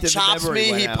chopped he and the chops memory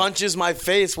me, went he out. punches my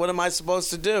face. What am I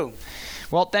supposed to do?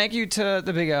 Well, thank you to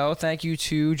the Big O. Thank you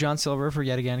to John Silver for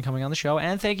yet again coming on the show.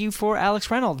 And thank you for Alex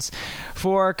Reynolds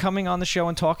for coming on the show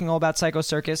and talking all about Psycho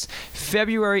Circus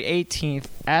February 18th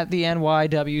at the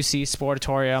NYWC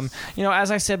Sportatorium. You know, as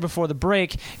I said before the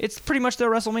break, it's pretty much their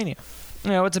WrestleMania. You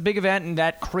know, it's a big event, and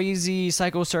that crazy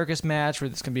Psycho Circus match where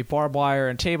there's going to be barbed wire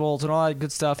and tables and all that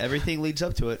good stuff. Everything leads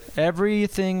up to it.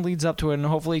 Everything leads up to it, and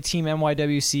hopefully Team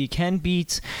NYWC can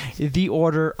beat the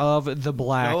Order of the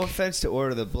Black. No offense to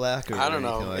Order of the Black. Or I don't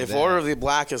anything know. like If that. Order of the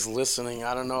Black is listening,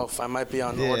 I don't know if I might be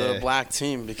on Order of Yeah. the Black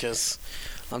team because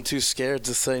I'm too scared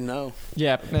to say no.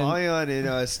 Yeah. and- Lion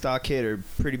and Stockade are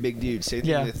pretty big dudes. Same thing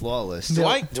Yeah. with Lawless. Do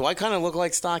I kind of look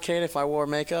like Stockade if I wore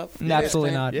makeup?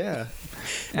 Absolutely not. Yeah.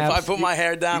 If I put my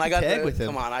hair down, you I got can tag the. with him.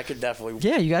 Come on, I could definitely.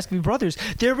 Yeah, you guys can be brothers.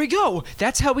 There we go.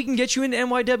 That's how we can get you into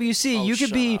NYWC. Oh, you could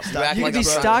shut be up. You act you like could be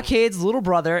a brother. Stockade's little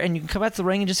brother, and you can come out to the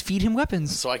ring and just feed him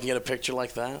weapons. So I can get a picture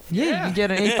like that. Yeah, you can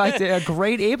get an a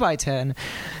great 8x10.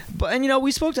 But and you know,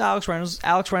 we spoke to Alex Reynolds.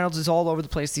 Alex Reynolds is all over the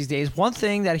place these days. One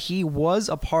thing that he was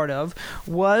a part of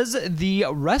was the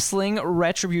Wrestling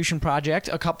Retribution Project.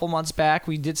 A couple months back,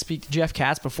 we did speak to Jeff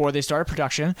Katz before they started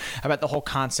production about the whole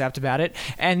concept about it.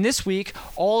 And this week,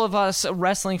 all of us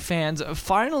wrestling fans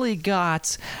finally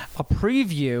got a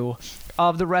preview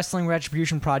of the Wrestling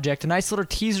Retribution Project. A nice little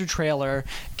teaser trailer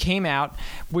came out,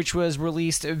 which was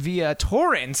released via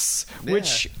torrents,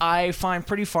 which I find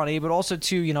pretty funny. But also,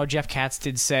 too, you know, Jeff Katz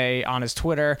did say on his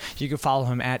Twitter, you can follow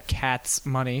him at Katz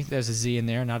Money. There's a Z in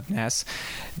there, not an S.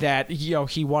 That, you know,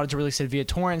 he wanted to release it via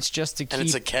torrents just to keep. And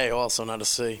it's a K also, not a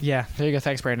C. Yeah, there you go.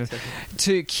 Thanks, Brandon.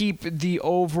 To keep the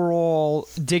overall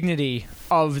dignity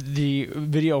of the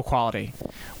video quality,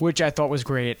 which I thought was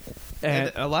great.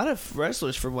 And a lot of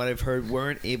wrestlers, from what I've heard,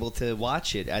 weren't able to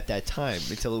watch it at that time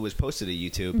until it was posted to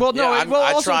YouTube. Well, no, Yeah,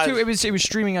 I also tried- too, it was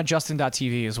streaming on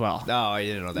Justin.tv as well. No, I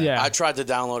didn't know that. Yeah. I tried to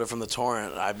download it from the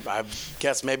torrent. I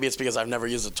guess maybe it's because I've never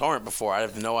used a torrent before. I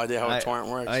have no idea how a torrent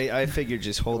works. I figured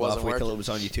just hold It wasn't off, wait till working. it was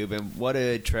on YouTube. And what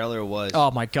a trailer it was. Oh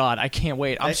my God, I can't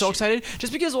wait! I'm That so shit- excited.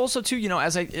 Just because, also too, you know,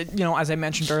 as I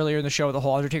mentioned earlier in the show, the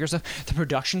whole Undertaker stuff, the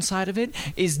production side of it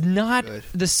is not Good.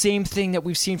 the same thing that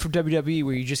we've seen from WWE,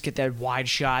 where you just get that wide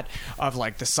shot of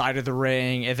like the side of the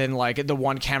ring, and then like the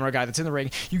one camera guy that's in the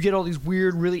ring. You get all these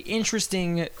weird, really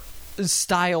interesting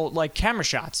style like camera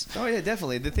shots. Oh yeah,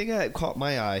 definitely. The thing that caught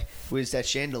my eye was that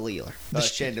chandelier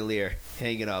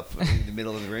hanging up in the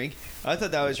middle of the ring. I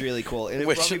thought that was really cool, and it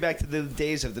brought me back to the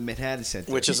days of the Manhattan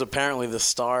Center, which is apparently the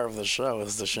star of the show,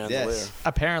 is the chandelier. Yes.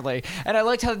 Apparently, and I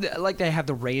liked how they have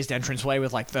the raised entranceway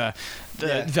with like the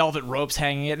velvet ropes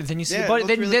hanging it, and then you see, but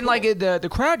then really cool. like the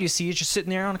crowd you see is just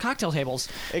sitting there on cocktail tables,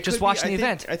 just watching the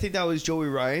event. I think that was Joey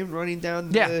Ryan running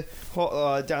down the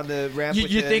ramp.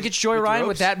 You think it's Joey Ryan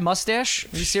with that mustache?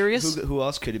 Are you serious? Who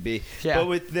else could it be? Yeah. But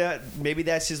with that, maybe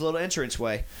that's his little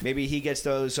entranceway. Maybe he gets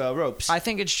those ropes. I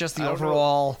think it's just the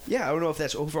overall. Yeah, I don't know if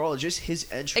that's overall or just his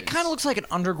entrance. It kind of looks like an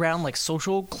underground, like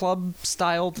social club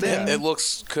style thing. It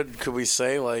looks. Could we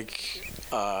say like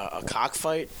a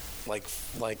cockfight? Like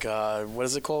what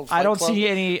is it called? I don't see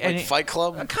any Fight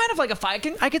Club. Kind of like a fight.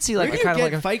 I could see like Where a kind do you of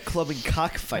like get a Fight Club and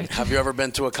cockfight. Have you ever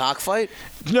been to a cockfight?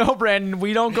 No, Brandon.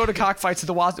 We don't go to cockfights at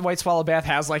the White Swallow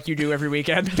Bathhouse like you do every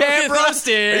weekend. Bam Are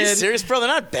roasted. you serious, bro? They're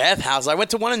not bathhouses. I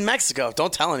went to one in Mexico.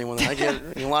 Don't tell anyone. I get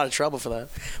in a lot of trouble for that.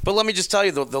 But let me just tell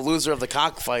you, the loser of the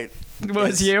cockfight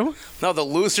was you. No, the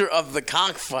loser of the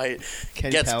cockfight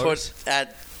gets Powers? put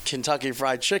at Kentucky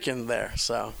Fried Chicken there.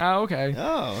 So. Oh, okay.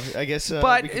 Oh, I guess.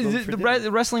 But the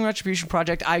Wrestling Retribution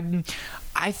Project,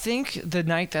 I think the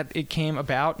night that it came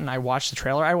about and I watched the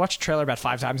trailer about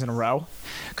 5 times in a row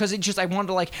because I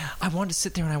wanted to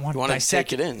sit there and I wanted to dissect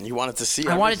take it in. You wanted to see.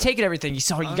 I wanted to take it everything. You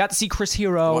got to see Chris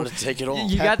Hero. You wanted to take it all.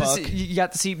 You got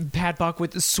to see Pat Buck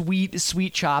with the sweet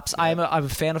chops. Yep. I'm a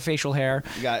fan of facial hair.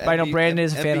 But I know Brandon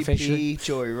is a fan of facial hair.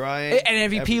 Joey Ryan.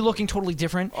 And MVP looking totally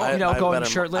different. Going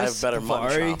shirtless. I have better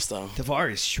mutton chops though.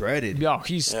 Davari is shredded. Yeah,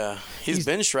 he's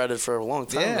been shredded for a long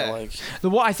time. Yeah.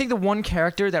 I think the one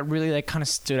character that really kind of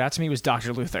stood out to me was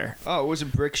Dr. Luther. Oh, it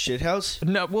wasn't Brick Shithouse?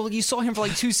 No, well, you saw him for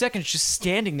like 2 seconds just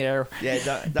standing there.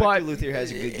 Yeah, Dr. Luther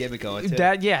has a good gimmick on it, too.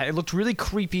 It looked really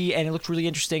creepy, and it looked really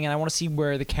interesting, and I want to see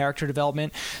where the character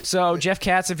development. So, Jeff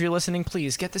Katz, if you're listening,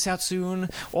 please get this out soon.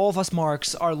 All of us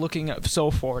marks are looking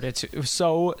so forward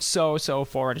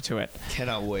to it.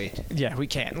 Cannot wait. Yeah, we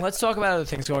can. Let's talk about other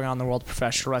things going on in the world of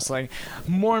professional wrestling.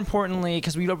 More importantly,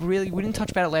 because we didn't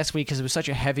touch about it last week because it was such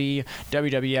a heavy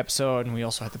WWE episode, and we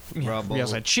also had we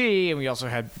also had Chi, and we also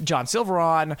had John Silver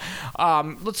on.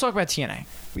 Let's talk about TNA.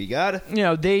 We got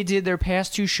it. They did their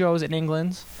past 2 shows in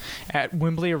England at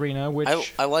Wembley Arena,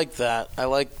 which I liked that. I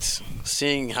liked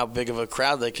seeing how big of a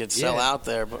crowd they could sell out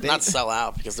there, but not sell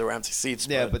out because there were empty seats.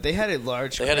 Yeah, but they had a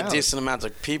large. They had a decent amount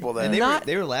of people there. And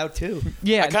they were loud too.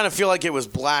 Yeah, I kind of feel like it was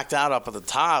blacked out up at the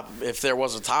top, if there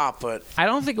was a top, but I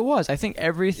don't think it was. I think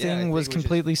everything was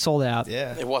completely sold out.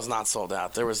 Yeah, it was not sold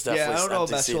out. There was definitely I don't know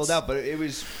about seats. sold out, but it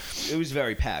was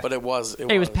very packed. But it was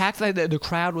packed. Like the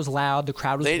crowd was loud. The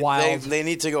crowd was wild. They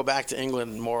need to go back to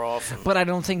England more often. But I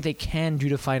don't think they can due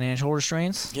to financial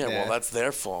restraints. Yeah, well, that's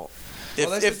their fault.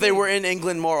 If they were in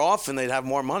England more often, they'd have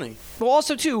more money. Well,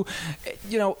 also too,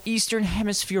 Eastern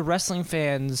Hemisphere wrestling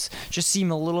fans just seem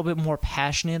a little bit more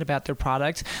passionate about their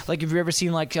product. Like, have you ever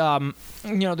seen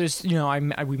there's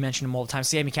we mention him all the time,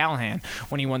 Sami Callihan,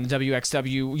 when he won the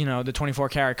WXW, the 24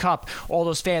 Karat Cup. All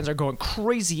those fans are going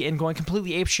crazy and going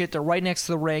completely apeshit. They're right next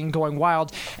to the ring, going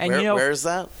wild. And where is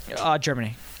that?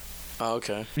 Germany. Oh,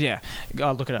 okay. Yeah,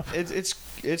 look it up.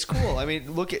 It's cool. I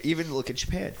mean, look at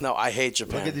Japan. No, I hate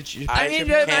Japan. Look at the Japan. I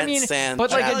can't stand. But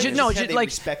Japanese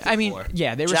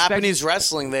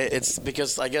wrestling. It's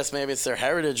because I guess maybe it's their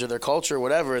heritage or their culture or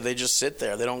whatever. They just sit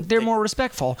there. They're more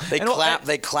respectful. They clap.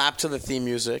 They clap to the theme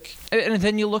music. And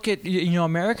then you look at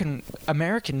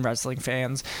American wrestling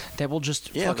fans that will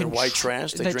just they're white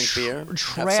trash. They drink beer,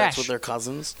 have sex with their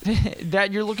cousins.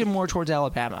 That you're looking more towards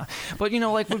Alabama. But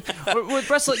with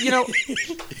wrestling,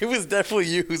 it was definitely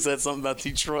you who said something about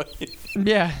Detroit.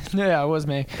 Yeah, it was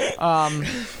me.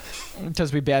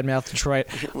 Because we badmouth Detroit.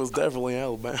 It was definitely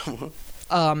Alabama.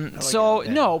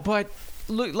 But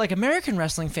look, like American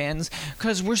wrestling fans,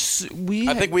 because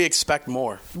I think we expect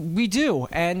more. We do,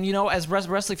 and as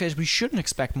wrestling fans, we shouldn't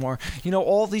expect more.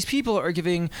 All these people are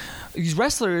giving these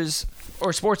wrestlers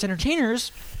or sports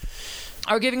entertainers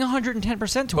are giving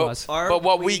 110% to us. But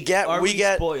what we get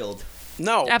spoiled.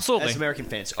 No, absolutely. As American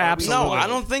fans, absolutely. No, I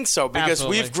don't think so because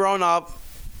we've grown up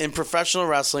in professional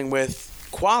wrestling with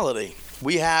quality.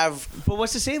 We have, but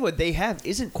what's to say what they have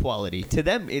isn't quality? To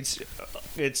them, it's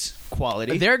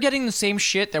quality. They're getting the same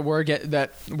shit that we're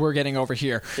getting over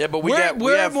here. Yeah, but we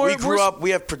grew up.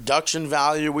 We have production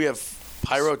value. We have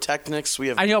pyrotechnics. We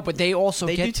have. I know, but they do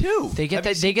too. They get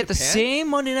that. They get the same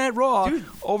Monday Night Raw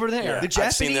over there. Yeah. The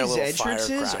Japanese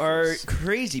entrances are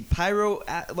crazy.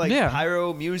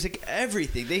 Pyro music,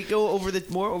 everything. They go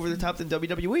more over the top than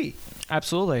WWE.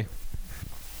 Absolutely.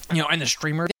 and the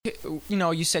streamer.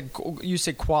 You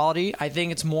said quality. I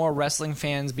think it's more wrestling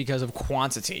fans because of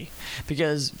quantity.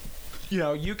 Because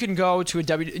you can go to a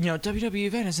WWE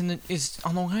event is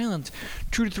on Long Island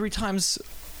 2 to 3 times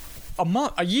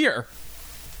a year,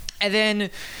 and then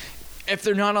if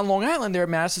they're not on Long Island, they're at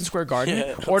Madison Square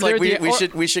Garden, or it's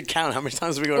like we should count how many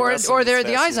times we go to wrestling, or they're at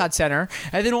the Izod Center,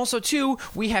 and then also too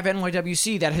we have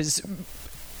NYWC that has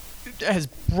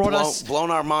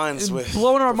blown our minds with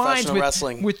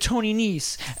wrestling with Tony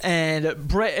Nese and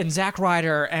Brett and Zack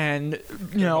Ryder and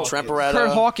Trent Beretta, Kurt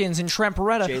Hawkins and Trent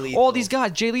Beretta, all these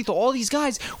guys, Jay Lethal, all these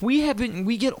guys. We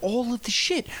get all of the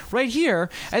shit right here,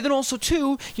 and then also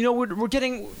too, we're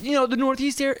getting the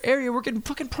Northeast area. We're getting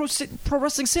fucking Pro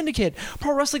Wrestling Syndicate,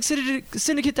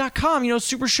 ProWrestlingSyndicate.com,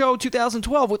 Super Show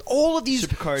 2012 with all of these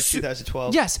Supercard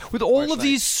 2012. Yes, with all of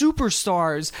these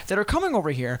superstars that are coming over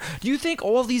here. Do you think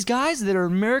all of these guys that are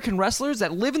American wrestlers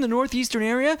that live in the northeastern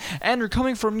area and are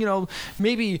coming from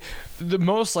maybe the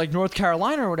most like North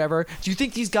Carolina or whatever, do you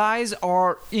think these guys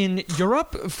are in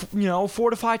Europe 4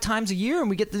 to 5 times a year and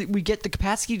we get the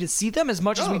capacity to see them as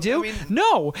much as we do?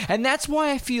 No, and that's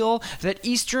why I feel that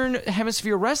Eastern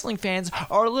Hemisphere wrestling fans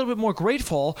are a little bit more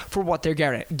grateful for what they're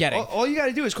getting. All you got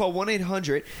to do is call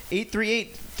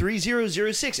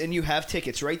 1-800-838-3006 and you have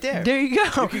tickets right there. There you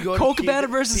go. Cole Cabana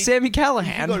versus Sami Callihan.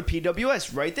 You can go to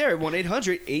PWS right there,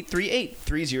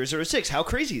 1-800-838-3006. How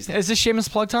crazy is that? Is this shameless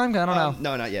plug time? I don't know.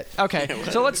 No, not yet. Okay,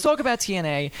 so let's talk about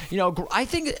TNA.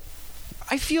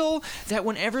 I feel that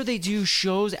whenever they do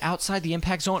shows outside the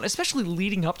Impact Zone, especially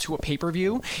leading up to a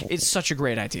pay-per-view, it's such a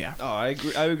great idea. Oh, I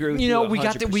agree with you. We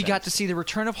 100%. got to see the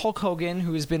return of Hulk Hogan,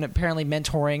 who has been apparently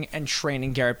mentoring and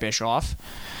training Garrett Bischoff.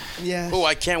 Yeah. Oh,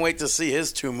 I can't wait to see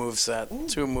his 2 moves of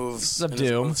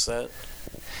doom.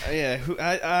 Yeah,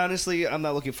 honestly, I'm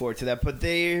not looking forward to that. But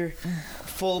they're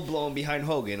full blown behind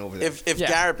Hogan over there. If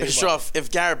Garrett Bischoff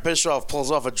pulls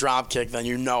off a drop kick, then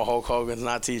Hulk Hogan's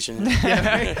not teaching you.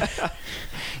 That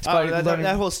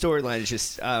whole storyline is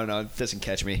just, I don't know, it doesn't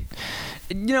catch me.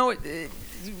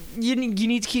 You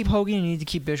need to keep Hogan. You need to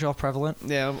keep Bischoff prevalent.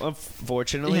 Yeah,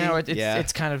 unfortunately.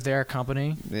 It's kind of their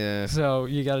company. Yeah. So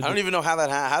you got to. I don't even know how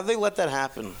that how did they let that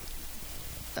happen?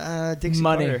 Dixie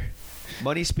Money. Carter.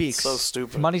 Money speaks. So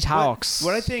stupid. Money talks.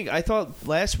 I thought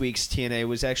last week's TNA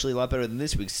was actually a lot better than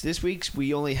this week's. This week's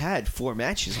we only had 4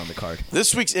 matches on the card.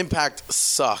 This week's Impact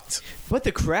sucked, but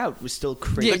the crowd was still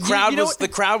crazy. Yeah, the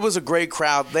crowd was a great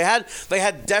crowd. They had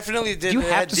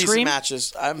decent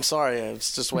matches. I'm sorry,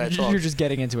 it's just the way I talk. You're just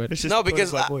getting into it. No,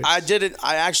 because I did it.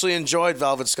 I actually enjoyed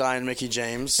Velvet Sky and Mickie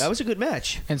James. That was a good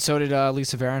match, and so did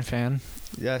Lisa Varon fan.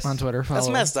 Yes. On Twitter. That's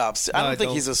messed up. I don't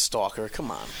think he's a stalker.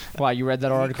 Come on. Why, you read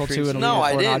that article too? No,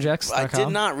 I didn't. I did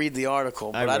not read the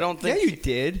article, but I don't think. Yeah, you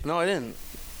did. No, I didn't.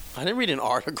 I didn't read an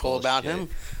article about him.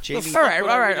 All right.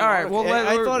 Well,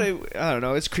 I thought I don't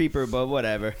know. It's Creeper, but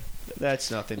whatever.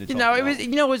 That's nothing to talk about.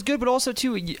 It was good, but also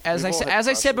too, as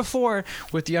I said before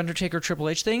with the Undertaker Triple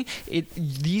H thing,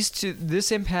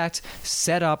 this Impact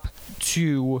set up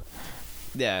to.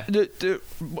 Yeah.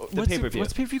 What's pay-per-view.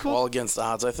 What's the pay-per-view called? All Against the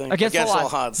Odds, I think. Against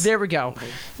all odds. There we go.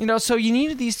 So you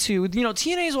needed these two.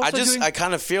 TNA is also I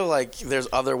kind of feel like there's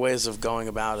other ways of going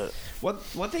about it.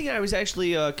 One thing I was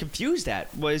actually confused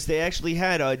at was they actually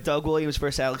had Doug Williams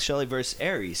versus Alex Shelley versus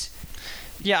Aries.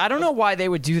 Yeah, I don't know why they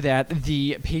would do that.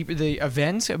 The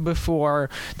event before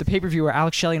the pay-per-view where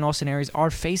Alex Shelley and Austin Aries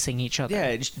are facing each other.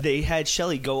 Yeah, they had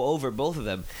Shelley go over both of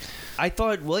them. I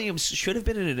thought Williams should have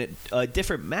been in a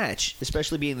different match,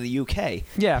 especially being in the UK.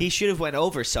 Yeah. He should have went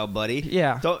over somebody.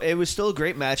 Yeah. It was still a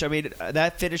great match. I mean,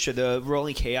 that finisher, the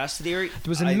Rolling Chaos Theory. It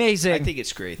was amazing. I think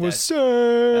it's great. That's just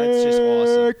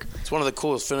awesome. It's one of the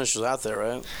coolest finishers out there,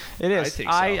 right? It is. I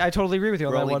think so. I totally agree with you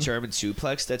on Rolling that one. German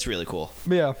suplex. That's really cool.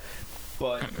 Yeah.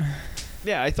 But...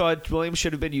 yeah, I thought Williams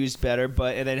should have been used better,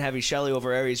 and then having Shelley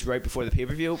over Aries right before the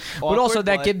pay-per-view. But also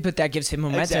that gives him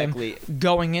momentum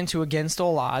going into Against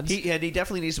All Odds. He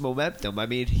definitely needs some momentum. I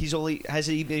mean,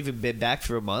 hasn't even been back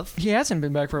for a month? He hasn't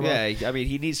been back for a month. Yeah, I mean,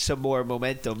 he needs some more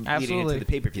momentum leading into the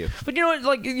pay-per-view. But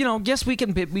yes, we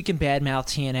can badmouth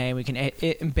TNA, we can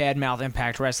badmouth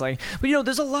Impact Wrestling, but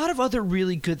there's a lot of other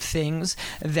really good things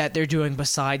that they're doing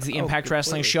besides the Impact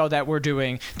Wrestling show that we're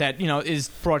doing that is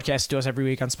broadcast to us every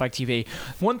week on Spike TV.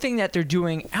 one thing that they're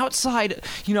doing outside,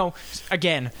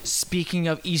 again, speaking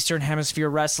of Eastern Hemisphere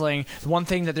wrestling, one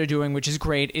thing that they're doing, which is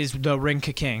great, is the ring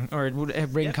kicking or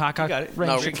ring kaka. got it. Ring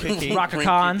No, kicking.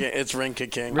 Rakakan. It's ring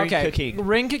kicking. Okay, King.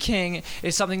 Ring King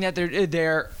is something that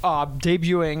they're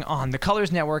debuting on the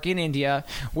Colors Network in India,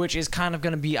 which is kind of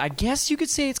going to be, I guess you could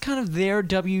say, it's kind of their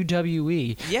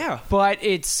WWE. Yeah. But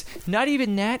it's not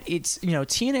even that. It's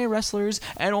TNA wrestlers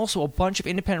and also a bunch of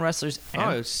independent wrestlers and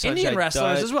Sanjay Indian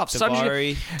wrestlers Dutt, as well.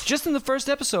 Daivari. Just in the first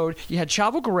episode, you had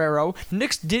Chavo Guerrero,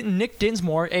 Nick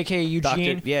Dinsmore, aka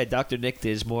Eugene. Dr. Nick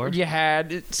Dismore. You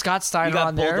had Scott You Steiner got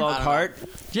on there. Bulldog Hart.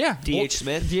 Yeah, D.H.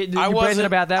 Smith. You I brazen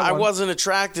about that I one. wasn't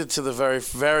attracted to the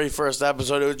very first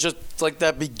episode. It was just like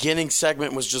that beginning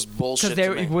segment was just bullshit. 'Cause they-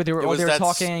 to me. they were It was they were that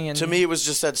talking and- to me, it was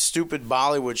just that stupid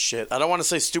Bollywood shit. I don't want to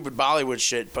say stupid Bollywood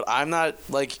shit, but I'm not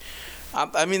like.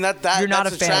 I mean that You're not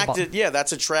that's a fan of attractive. Yeah,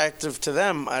 that's attractive to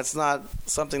them. That's not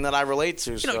something that I relate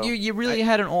to. So You really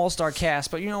had an all-star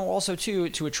cast, but also too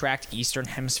to attract Eastern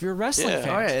Hemisphere wrestling Yeah. fans.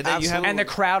 Oh, yeah, and then you have- and the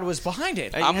crowd was behind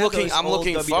it. And you have those I'm old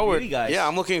looking WWE forward. guys. Yeah,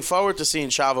 I'm looking forward to seeing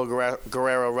Chavo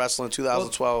Guerrero wrestle in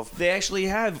 2012. They actually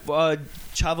have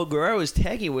Chavo Guerrero is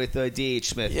tagging with D.H.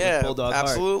 Smith. Yeah, with Bulldog Hart.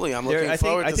 absolutely. I'm looking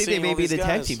forward I to think they seeing may all be these the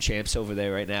tag guys. team champs over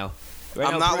there right now. Right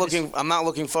I'm now, not Brutus-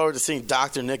 looking forward to seeing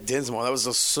Dr. Nick Dinsmore. That was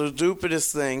the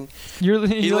stupidest thing. You're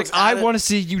looks like, I at it- want to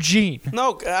see Eugene.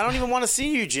 No, I don't even want to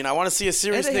see Eugene. I want to see a And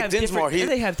serious they, Nick have Dinsmore. different,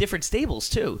 and they have different stables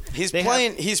too. He's They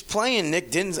playing. He's playing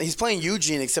Nick Dinsmore. He's playing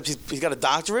Eugene, except he's got a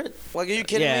doctorate. Like, are you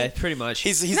kidding yeah, me? pretty much.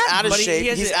 He's Not- out of but he shape.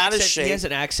 has He's an out of accent- shape. He has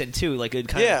an accent too, like a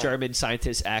kind Yeah. of German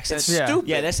scientist accent. It's Yeah. stupid.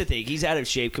 Yeah, that's the thing. He's out of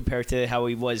shape compared to how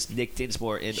he was Nick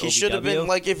Dinsmore in He OVW. should have been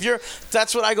like if you're.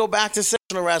 That's what I go back to saying.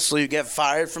 A wrestler, you get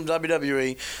fired from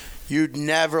WWE. You'd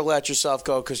never let yourself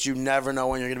go because you never know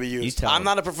when you're going to be used. tell I'm him.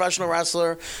 not a professional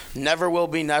wrestler, never will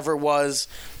be, never was.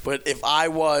 But if I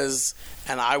was,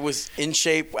 and I was in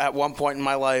shape at one point in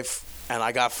my life, and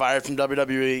I got fired from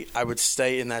WWE, I would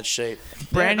stay in that shape.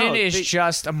 Brandon no, is they-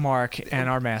 just a mark and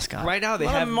our mascot. Right now, they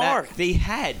What a have mark. They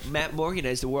had Matt Morgan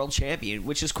as the world champion,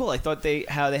 which is cool. I thought they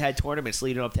had tournaments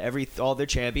leading up to all their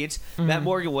champions. Mm-hmm. Matt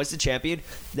Morgan was the champion.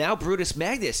 Now Brutus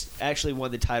Magnus actually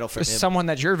won the title for him. Someone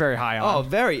that you're very high on. Oh,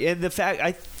 very. And the fact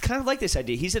I kind of like this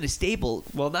idea. He's in a stable.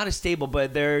 Well, not a stable,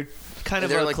 but they're kind of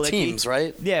They're a like clique. teams,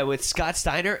 right? Yeah, with Scott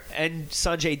Steiner and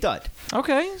Sanjay Dutt.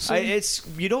 Okay. So It's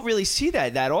you don't really see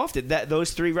that often. That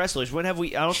those three wrestlers. When have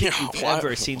we? I don't think Yeah, we've why-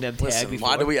 ever seen them tag Listen, before.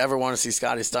 why do we ever want to see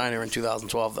Scotty Steiner in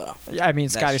 2012, though? I mean,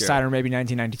 Scotty true. Steiner, maybe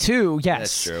 1992. Yes,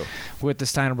 That's true. With the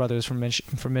Steiner brothers from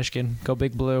Michigan, go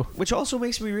Big Blue. Which also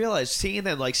makes me realize, seeing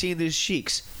them, like seeing these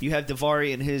Sheiks. You have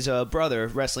Daivari and his brother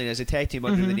wrestling as a tag team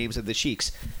under the names of the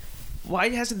Sheiks. Why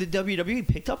hasn't the WWE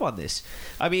picked up on this?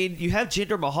 I mean, you have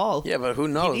Jinder Mahal. Yeah, but who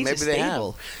knows? He needs Maybe a they have.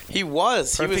 stable. He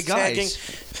was. Perfect he was tagging.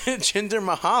 guys. Jinder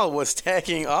Mahal was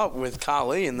tagging up with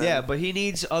Kali, and then Yeah, but he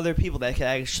needs other people that can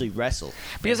actually wrestle.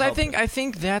 Because and I help think him. I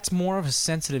think that's more of a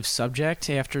sensitive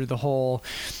subject after the whole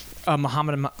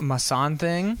Muhammad Masan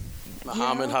thing.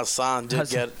 Muhammad Hassan did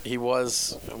Hassan. get. He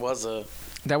was. It was a.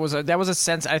 That was a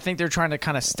sense. I think they're trying to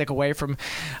kind of stick away from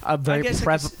a very guess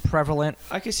I could prevalent,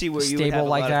 I can see where you would stable have a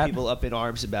like lot that. of people up in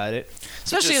arms about it.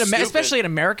 especially is stupid. especially in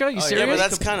America. You Oh, yeah, serious? Yeah, but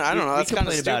that's kind of. I don't know. we That's kind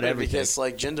of complain about stupid everything. because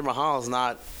like Jinder Mahal is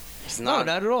not. He's No, not.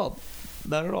 not at all.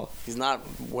 Not at all. He's not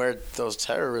where those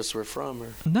terrorists were from.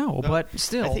 Or no, but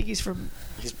still. I think he's from.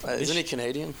 isn't he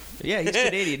Canadian? Yeah, he's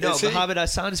Canadian. No, Is he? Muhammad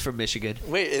Hassan is from Michigan.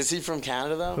 Wait, is he from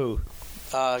Canada though? Who?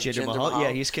 Jinder Mahal?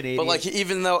 Yeah, he's Canadian. But like,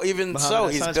 even Muhammad so,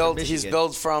 he's Hassan's built. from He's Michigan.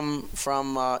 built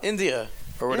from India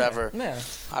or whatever. yeah.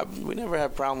 We never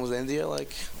had problems with India.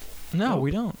 Like, No,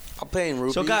 we don't. I'll pay in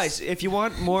rupees. So, guys, if you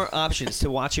want more options to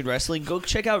watching wrestling, go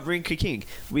check out Ring King.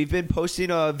 We've been posting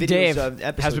videos Dave of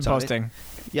episodes has been on it. posting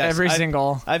Yes, every I've-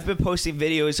 single. I've been posting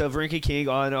videos of Ring King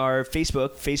on our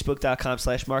Facebook,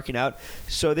 facebook.com/Markin Out.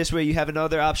 So this way you have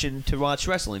another option to watch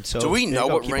wrestling. So do we there know you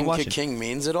go. what Keep on Ring watching. King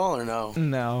means at all, or no?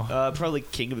 No. Probably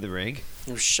King of the Ring.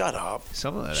 Oh, shut up.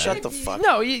 Something like that. Shut the fuck.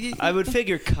 No, I would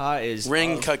figure Ka is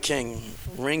Ring King.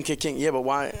 Ring King. Yeah, but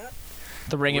why?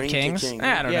 the Ring of Ring Kings. King.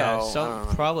 I don't yeah, know. so I don't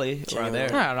know. probably King around of there.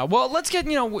 the I don't know. Well, let's get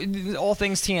all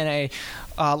things TNA.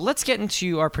 Let's get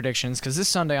into our predictions because this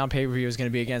Sunday on pay per view is going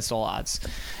to be against all odds.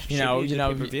 Should be a good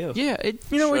pay-per-view. Yeah. It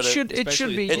should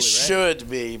Especially be. It should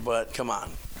be, but come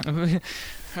on.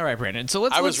 All right, Brandon. So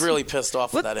let's. I was let's- really pissed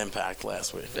off let- at that Impact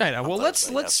last week. I know. Well, On let's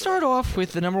Thursday, start off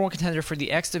with the number one contender for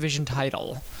the X Division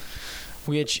title,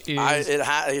 which is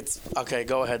It's okay.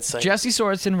 Go ahead. Say Jesse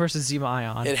Sorensen versus Zima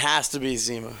Ion. it has to be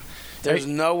Zima. There's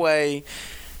no way.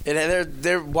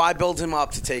 Why build him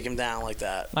up to take him down like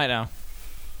that? I know.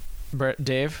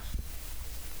 Dave.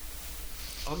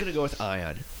 I'm gonna go with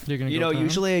Ion. You're gonna You go know, with Ion?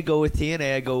 usually I go with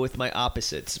TNA. I go with my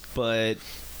opposites, but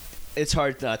it's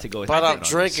hard not to go with. But Ion I'm on this.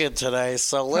 drinking today,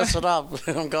 so listen up.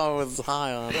 I'm going with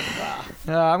Ion.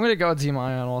 I'm gonna go with Team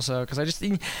Ion also because I just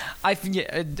think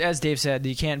as Dave said,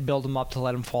 you can't build them up to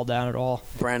let them fall down at all.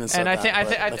 Brandon said And I think,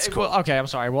 that, that's cool. well, okay, I'm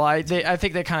sorry. Well, I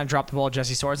think they kind of dropped the ball, at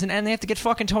Jesse Swords, and they have to get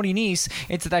fucking Tony Nese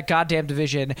into that goddamn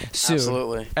division soon.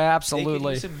 Absolutely.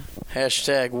 Absolutely.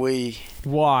 Hashtag we.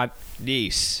 What?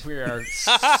 Nice. We are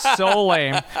so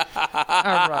lame. All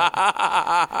right.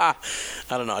 I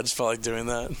don't know. I just felt like doing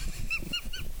that.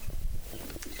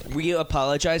 We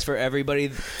apologize for everybody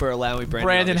for allowing Brandon.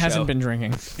 Brandon on the hasn't show. been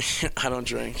drinking. I don't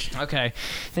drink. Okay.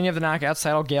 Then you have the Knockouts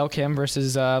title, Gail Kim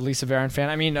versus Lisa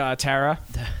Tara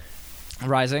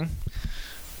Rising.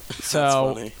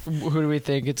 So, funny. who do we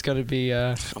think it's going to be?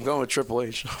 I'm going with Triple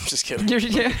H. I'm just kidding.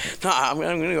 Yeah. No, I'm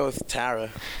going to go with Tara.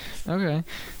 Okay.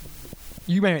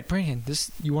 Wait, Brandon,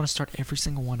 you want to start every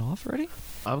single one off already?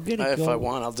 I'm gonna If go. I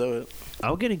want, I'll do it.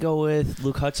 I'm gonna go with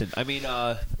Luke Hudson. I mean,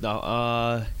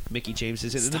 Mickey James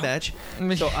isn't in the match,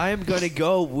 so I am gonna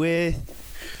go with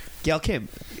Gail Kim.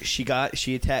 She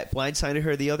attacked blindsided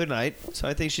her the other night, so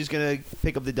I think she's gonna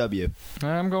pick up the W.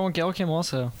 I'm going with Gail Kim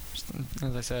also.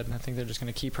 As I said, I think they're just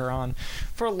going to keep her on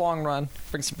for a long run,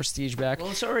 bring some prestige back.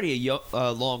 Well, it's already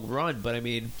a long run, but I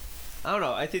mean, I don't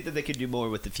know. I think that they could do more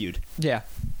with the feud. Yeah.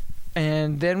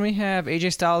 And then we have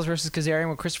AJ Styles versus Kazarian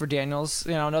with Christopher Daniels.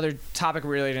 You know, another topic we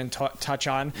really didn't touch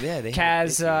on. Yeah, they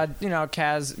Kaz,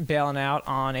 Kaz bailing out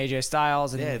on AJ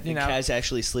Styles, and Kaz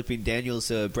actually slipping Daniels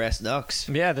brass knucks.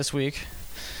 Yeah, this week.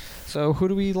 So who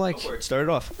do we like? Go for it. Start it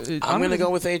off. I'm going to go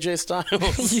with AJ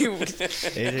Styles. You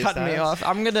cutting me off.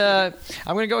 I'm gonna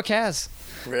go with Kaz.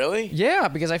 Really? Yeah,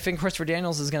 because I think Christopher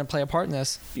Daniels is gonna play a part in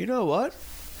this. You know what?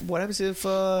 What happens if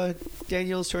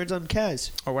Daniels turns on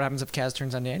Kaz? Or what happens if Kaz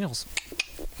turns on Daniels?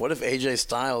 What if AJ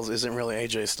Styles isn't really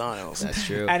AJ Styles? That's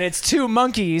true. And it's two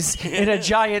monkeys in a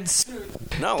giant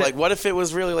suit. No, like what if it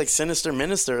was really like Sinister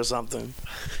Minister or something?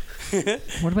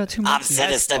 What about two monkeys?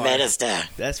 Sinister Minister.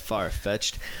 That's far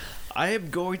fetched. I am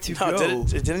going to No, go.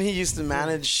 didn't he used to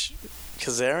manage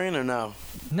Kazarian or no?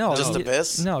 No, Just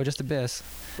Abyss? No, just Abyss.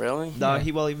 Really? No, Yeah.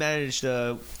 he managed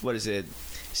what is it?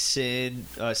 Sin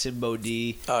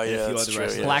Bodhi. Oh, and yeah, a few that's other true,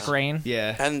 wrestlers. yeah. Black Rain.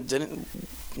 Yeah. And didn't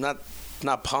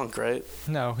not Punk, right?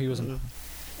 No, he wasn't.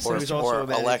 So Or, he was also or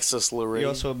managed- Alexis Lurie. He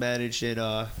also managed in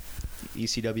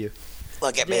ECW.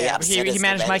 Look at me, Yeah, I'm he Sinister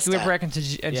managed Mikey Minister. Whipwreck and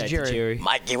Tajiri.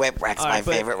 Mikey Whipwreck's All my right,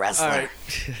 but- favorite wrestler. All right.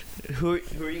 who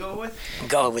are you going with? I'm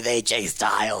going with AJ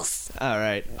Styles. All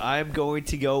right. I'm going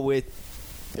to go with.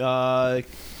 I'm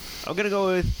gonna go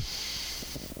with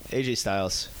AJ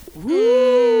Styles.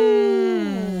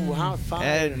 Ooh, hot fire.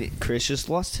 And Chris just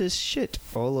lost his shit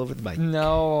all over the mic.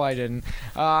 No, I didn't.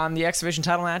 The X Division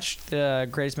title match, the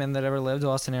greatest man that ever lived,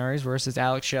 Austin Aries versus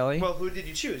Alex Shelley. Well, who did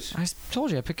you choose? I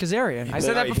told you, I picked Kazarian. I picked-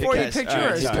 said that you before you picked picked Kaz. All right,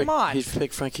 yours. sorry. Come on. He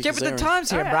picked Frankie Give it the Kazarian.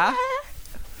 times here, brah.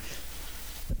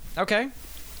 Okay.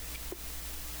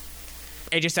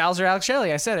 AJ Styles or Alex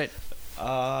Shelley? I said it.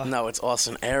 No, it's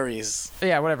Austin Aries.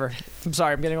 Yeah, whatever. I'm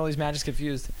sorry, I'm getting all these matches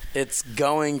confused. It's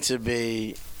going to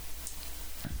be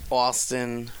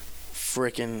Austin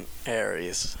frickin'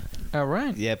 Aries. All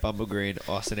right. Yeah, Bumble Green,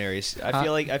 Austin Aries. I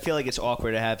feel like it's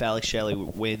awkward to have Alex Shelley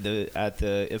win at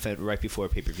the event right before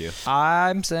pay per view.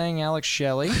 I'm saying Alex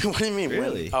Shelley. What do you mean?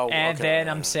 Really? Oh, And okay. then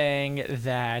I'm saying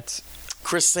that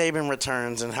Chris Sabin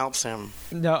returns and helps him.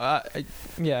 no,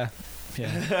 yeah.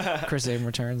 Chris Sabin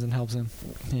returns and helps him.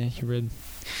 Yeah, you read.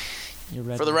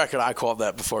 For the record, I called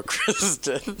that before Chris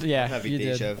did. Yeah, I'm having you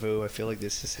deja did. vu. I feel like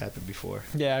this has happened before.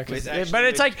 Yeah, But it's but actually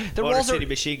it's like the Motor roles are. City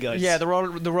Machine Guns. Yeah, the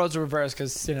roads are reversed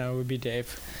because it would be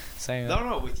Dave saying that.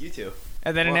 No, with you two.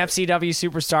 And then an What? FCW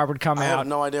superstar would come I out. have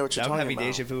no idea what you're I'm talking having about.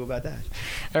 deja vu about that.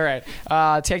 All right.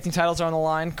 Tag team titles are on the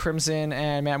line. Crimson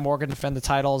and Matt Morgan defend the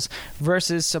titles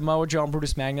versus Samoa Joe and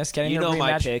Brutus Magnus. Getting You a know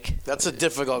my rematch. pick. That's a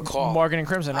difficult call. Morgan and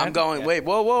Crimson, right? I'm going. Wait.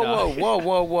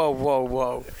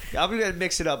 Whoa. I'm gonna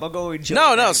mix it up. I'm going. Joe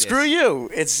No, Magnus. screw you.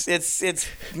 It's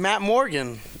Matt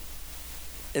Morgan.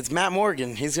 It's Matt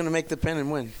Morgan. He's gonna make the pin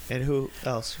and win. And who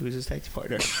else? Who's his tag team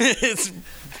partner? It's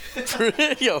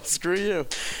screw you.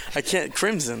 I can't.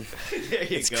 Crimson. There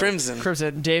you It's go. Crimson.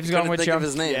 Crimson. Dave's Couldn't going with think Joe. of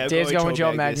his name. Yeah, Dave's I'm going with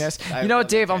Joe Magnus. Magnus. I You know what, love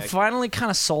that Dave? I'm tag. finally kind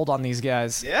of sold on these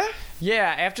guys. Yeah.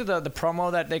 Yeah, after the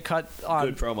promo that they cut on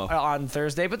Good promo. on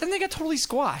Thursday, but then they got totally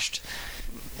squashed.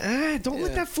 Don't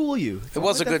let that fool you. It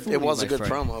was a Don't let good. that fool It you, was a my good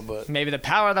friend. promo, but Maybe the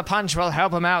power of the punch will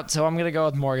help him out, so I'm gonna go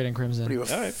with Morgan and Crimson. what are you,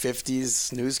 a All right.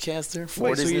 50s newscaster? 40s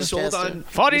Wait, so you sold newscaster? on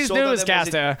 40s you sold on them as a-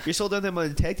 newscaster. You sold on them on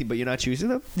the tag team, but you're not choosing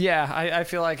them. Yeah, I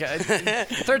feel like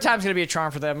third time's gonna be a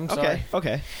charm for them. I'm sorry.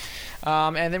 Okay.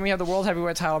 And then we have the World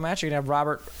Heavyweight title match. You're going to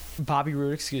have Bobby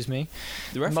Roode, The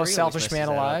referee most selfish always man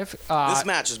messes that alive. This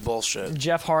match is bullshit.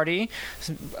 Jeff Hardy,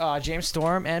 James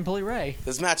Storm, and Bully Ray.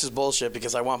 This match is bullshit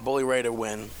because I want Bully Ray to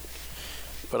win.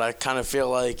 But I kind of feel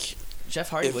like... Jeff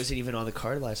Hardy wasn't even on the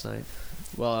card last night.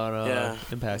 Well, on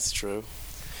Impact. That's true.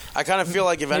 I kind of feel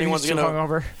like if Maybe anyone's he's too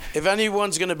hungover.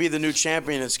 gonna be the new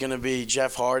champion, it's gonna be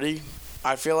Jeff Hardy.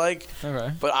 I feel like.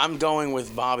 Okay. But I'm going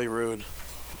with Bobby Roode.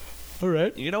 All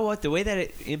right. You know what? The way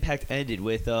that Impact ended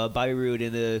with Bobby Roode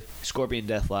in the Scorpion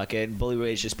Deathlock and Bully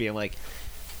Ray just being like,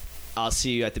 "I'll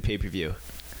see you at the pay-per-view."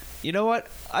 You know what?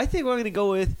 I think we're going to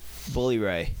go with Bully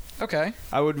Ray. Okay.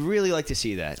 I would really like to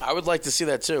see that. I would like to see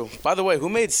that too. By the way, who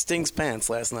made Sting's pants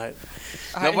last night?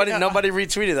 I- Nobody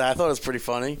retweeted that. I thought it was pretty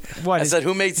funny. What I is- said,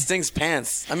 who made Sting's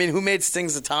pants? I mean, who made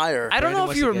Sting's attire? I don't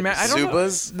know if you remember.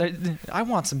 Zubaz? I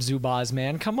want some Zubaz,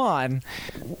 man. Come on.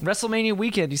 WrestleMania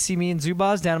weekend. You see me in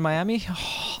Zubaz down in Miami?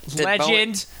 Did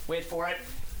Legend. Wait for it.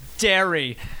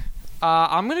 Derry.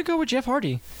 I'm going to go with Jeff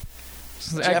Hardy.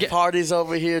 Jeff Hardy's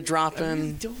over here dropping. I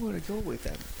really don't want to go with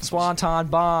that. Swanton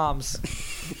bombs.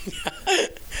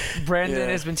 Brandon Yeah.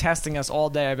 has been testing us all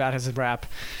day about his rap.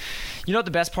 You know what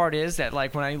the best part is? That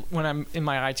like when I'm in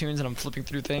my iTunes and I'm flipping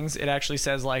through things, it actually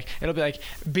says like it'll be like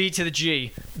B to the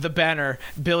G, the Banner,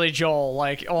 Billy Joel,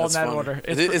 like all That's in that funny. order.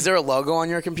 Is there a logo on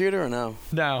your computer or no?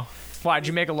 No. Why, did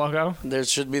you make a logo? There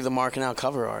should be the Markin Out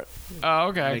cover art. Oh,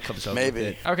 okay. It comes up Maybe. with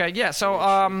it. Okay, yeah. So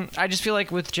I just feel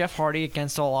like with Jeff Hardy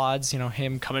against all odds,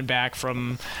 him coming back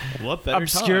from What better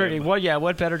obscurity. time?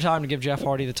 What better time to give Jeff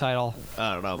Hardy the title?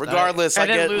 I don't know. Regardless,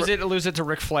 And then lose it to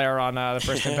Ric Flair on the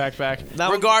first Impact back.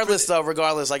 Regardless,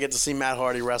 I get to see Matt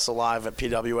Hardy wrestle live at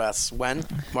PWS. When?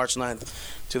 March 9th,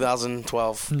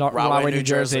 2012. Rahway, New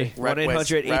Jersey.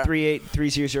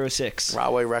 1-800-838-3006.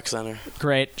 Rahway Rec Center.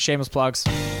 Great. Shameless plugs.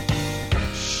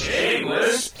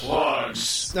 Shameless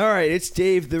plugs. All right, it's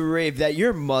Dave the Rave that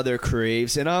your mother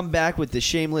craves, and I'm back with the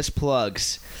shameless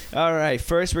plugs. All right,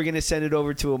 first we're going to send it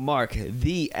over to a Mark,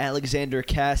 the Alexander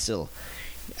Castle,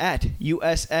 at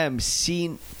USM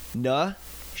Cena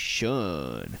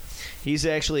Shun. He's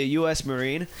actually a U.S.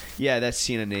 Marine. Yeah, that's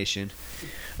Cena Nation.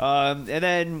 And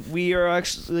then we are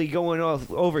actually going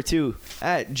over to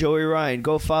at Joey Ryan.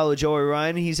 Go follow Joey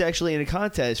Ryan. He's actually in a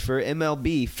contest for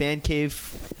MLB Fan Cave.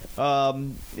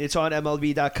 It's on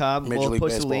MLB.com. Major We'll League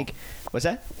post a Baseball. link. What's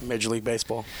that? Major League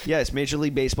Baseball. Yes, Major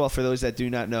League Baseball. For those that do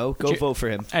not know, go vote for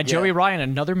him. And Joey Ryan,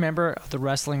 another member of the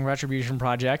Wrestling Retribution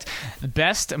Project,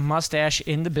 best mustache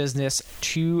in the business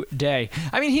today.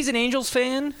 I mean, he's an Angels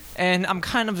fan, and I'm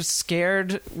kind of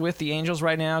scared with the Angels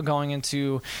right now going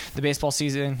into the baseball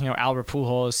season. Albert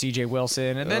Pujols, C.J.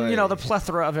 Wilson, and then the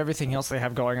plethora of everything else they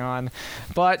have going on.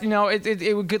 But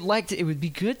it would be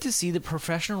good to see the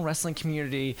professional wrestling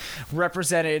community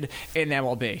represented in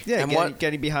MLB. Yeah, And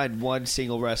getting behind one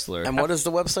single wrestler. And what is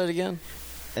the website again?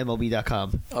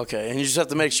 MLB.com. Okay, and you just have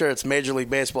to make sure it's Major League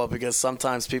Baseball because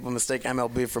sometimes people mistake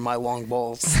MLB for My Long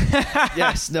Balls.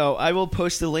 Yes, no, I will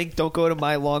post the link. Don't go to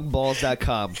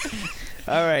mylongballs.com.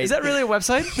 All right. Is that really a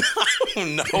website?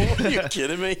 No, are you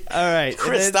kidding me? All right.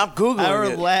 Chris, and then stop Googling Our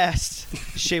it. last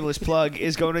shameless plug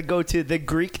is going to go to the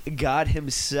Greek god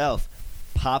himself,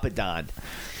 Papadon.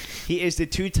 He is the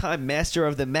two-time master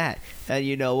of the mat. And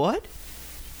you know what?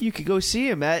 You could go see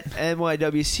him at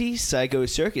NYWC Psycho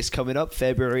Circus coming up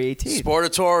February 18th.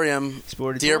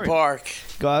 Sportatorium, Deer Park,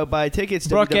 Go out buy tickets.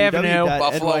 Brook Avenue.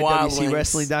 Buffalo Wild Wings.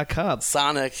 www.nywrestling.com.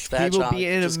 Sonic. He will be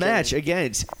in a match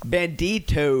against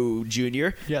Bandito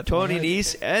Jr., Yeah, Tony right.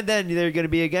 Nese, and then they're going to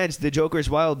be against the Joker's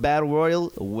Wild Battle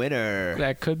Royal winner.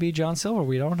 That could be John Silver.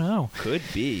 We don't know. Could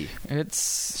be. It's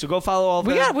So go follow all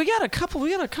we them. got a couple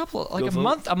like Go a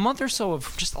vote. month or so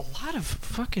of just a lot of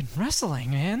fucking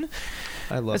wrestling, man.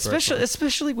 I love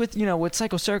Especially with with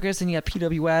Psycho Circus, and you got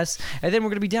PWS, and then we're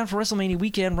gonna be down for WrestleMania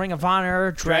weekend, Ring of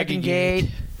Honor, Dragon Gate.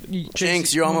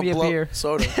 Jinx, you almost blow beer.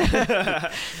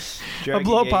 soda. A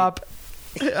blow pop.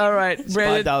 All right,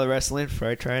 Brandon, $5 wrestling,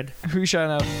 right, Trent? who's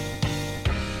showing up?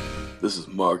 This is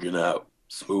Markin Out.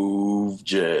 Smooth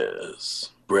jazz.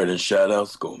 Brandon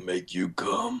shoutouts gonna make you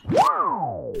come.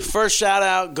 First shout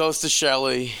out goes to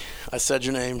Shelly. I said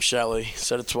your name, Shelly.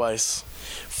 Said it twice.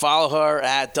 Follow her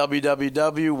at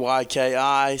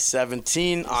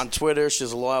www.yki17 on Twitter.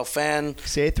 She's a loyal fan.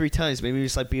 Say it 3 times. Maybe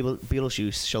it's like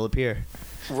Beetlejuice. She'll appear.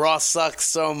 Ross sucks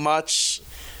so much.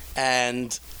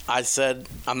 And I said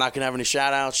I'm not going to have any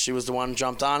shout outs. She was the one who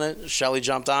jumped on it. Shelly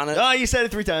jumped on it. Oh, you said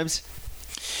it 3 times.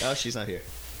 Oh, she's not here.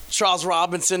 Charles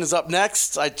Robinson is up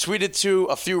next. I tweeted to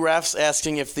a few refs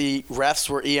asking if the refs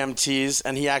were EMTs,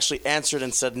 and he actually answered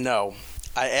and said no.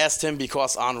 I asked him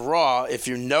because on Raw, if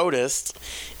you noticed,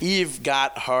 Eve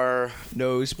got her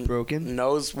Nose broken.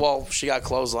 nose. Well, she got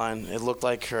clothesline. It looked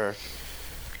like her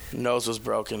nose was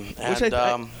broken. Which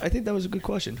And I think that was a good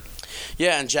question.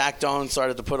 yeah, and Jack Doan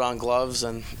started to put on gloves,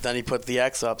 and then he put the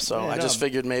X up. So Yeah, I just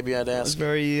figured maybe I'd That was ask.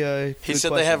 very. He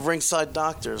said they have ringside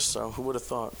doctors, so who would have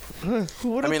thought?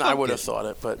 I mean, I would have thought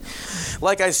it, but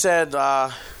like I said,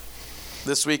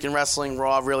 this week in wrestling,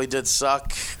 Raw really did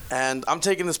suck, and I'm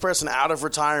taking this person out of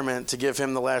retirement to give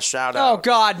him the last shout out. Oh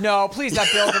God, no! Please not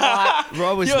build him up.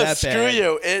 Raw was Yo, that screw bad.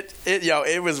 you!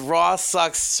 It was Raw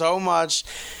sucks so much.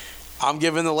 I'm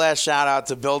giving the last shout out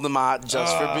to Bill DeMott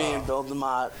just for being Bill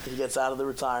DeMott. He gets out of the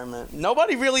retirement.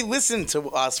 Nobody really listened to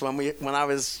us when I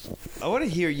was I want to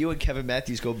hear you and Kevin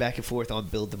Matthews go back and forth on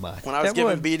Bill DeMott. That giving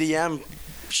would- BDM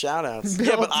shout outs.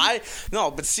 Bill-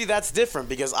 Yeah, but see, that's different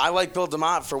because I like Bill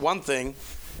DeMott for one thing.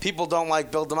 People don't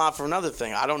like Bill DeMott for another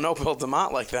thing. I don't know Bill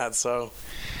DeMott like that, so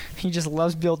He just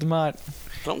loves Bill DeMott.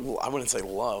 I wouldn't say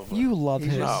love. But You love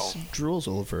him. No. Drools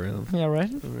all over him. Yeah, right?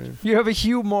 You have a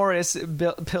Hugh Morris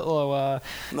pillow.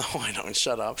 No, I don't.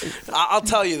 Shut up. I'll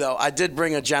tell you, though, I did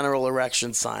bring a general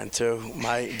erection sign to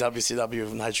my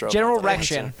WCW Nitro. General event.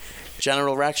 erection.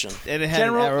 General erection. And it had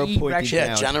General an arrow pointing erection. Yeah,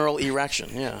 down. general erection,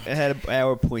 yeah. It had an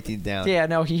arrow pointing down. Yeah,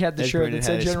 no, he had the As shirt Brendan that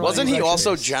said had his- General Wasn't he Erection.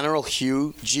 also General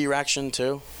Hugh G-rection,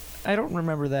 too? I don't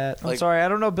remember that. I'm Like- sorry. I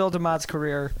don't know Bill DeMott's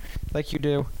career like you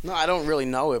do. No, I don't really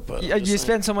know it, but... I'm You just saying.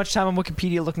 spend so much time on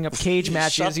Wikipedia looking up cage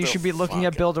matches. Shut You the should be looking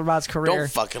at fuck Bill DeMott's career.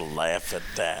 Don't fucking laugh at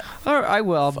that. All right, I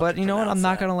will, but you know what? pronounce I'm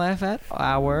not that. going to laugh at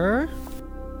our...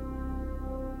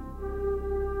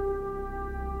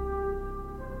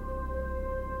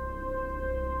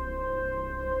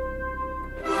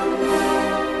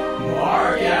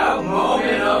 Mark Out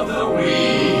Moment of the Week.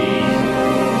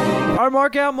 Our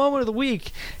mark out moment of the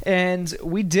week. And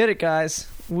we did it, guys.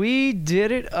 We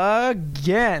did it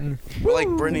again. We're like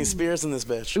Britney Spears in this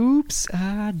bitch. Oops,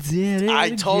 I did it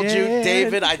I told you, again.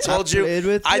 David, I told you. played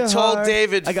with I your told heart.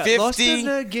 David I got 50... lost in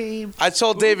the game. I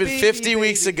told David Ooh, 50 baby,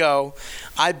 weeks baby. ago,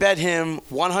 I bet him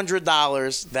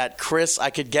 $100 that I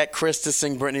could get Chris to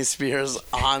sing Britney Spears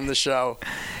on the show.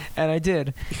 And I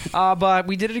did. But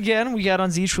we did it again. We got on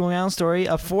Z True Long Story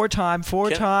a four-time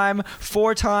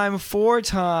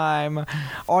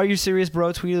Are You Serious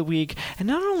Bro Tweet of the Week. And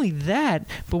not only that,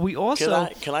 but we also...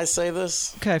 Can I say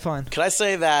this? Okay, fine. Can I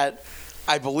say that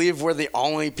I believe we're the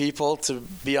only people to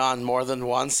be on more than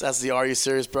once as the Are You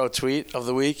Serious Bro Tweet of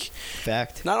the Week?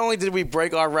 Fact. Not only did we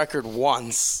break our record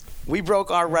once, we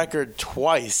broke our record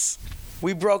twice.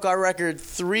 We broke our record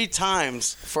 3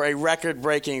 times for a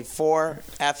record-breaking 4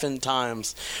 effing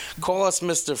times. Call us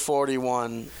Mr.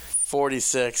 41,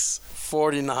 46,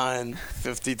 49,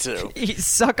 52.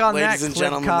 Suck on that, Ladies and Cliff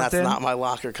gentlemen, Compton. that's not my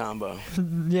locker combo.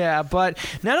 Yeah, but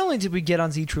not only did we get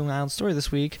on Z True Long Story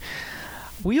this week,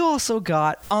 we also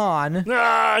got on...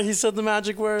 He said the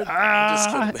magic word.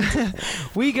 I'm just kidding.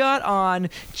 We got on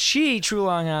Chi True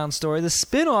Long Island Story, the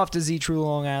spin-off to Z True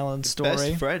Long Island Story.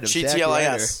 Best friend of Zack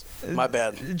GTLIS. My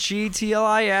bad.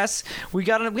 GTLIS. We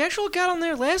actually got on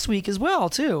there last week as well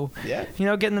too. Yeah. You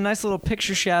know, getting a nice little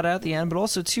picture shout out at the end, but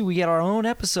also too we get our own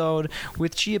episode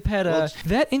with Chiapetta.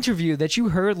 That interview that you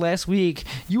heard last week,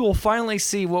 you will finally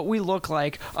see what we look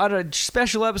like on a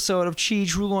special episode of Chi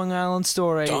True Long Island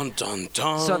Story. Dun, dun,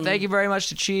 dun. So thank you very much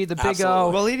to Chi, the Big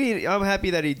Absolutely. O. Well, I'm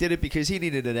happy that he did it because he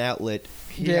needed an outlet.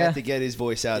 He Yeah. had to get his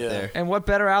voice out Yeah. there. And what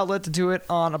better outlet to do it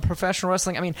on a professional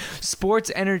wrestling, sports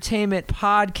entertainment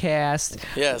podcast.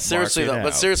 Yeah, seriously Mark it though.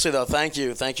 But out. seriously though, thank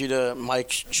you to Mike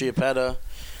Chiapetta,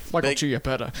 Michael Big-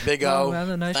 Chiapetta. Big Long O.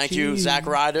 Island Iced Thank you, Tea. Zack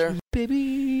Ryder.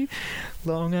 Baby,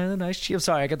 Long Island Iced Tea. I'm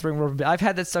sorry, I got to bring rubber. I've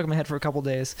had that stuck in my head for a couple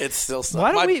days. It's still stuck.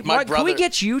 Why don't my can brother, we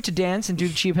get you to dance and do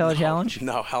the Chiapetta challenge?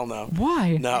 No, hell no.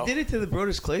 Why? No. He did it to the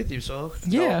Brodus Clay theme song.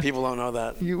 Yeah. No, people don't know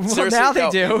that. Well, Seriously, now they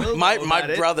no. do. My Know about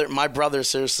it. brother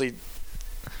seriously.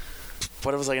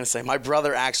 What was I going to say? My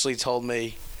brother actually told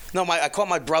me. No, I caught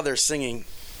my brother singing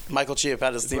Michael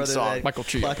Chiapetta's theme Brother song, that Michael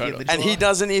plucky Chiapetta. in the and he jaw.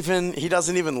 doesn't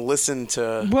even listen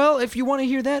to. Well, if you want to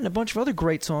hear that and a bunch of other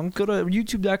great songs, go to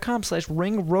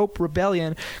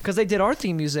youtube.com/ringroperebellion because they did our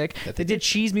theme music. They did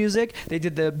Cheese music. They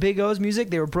did the Big O's music.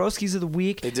 They were Broskies of the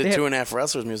Week. They did had- 2.5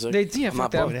 wrestlers music. Yeah, I'm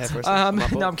fuck not them.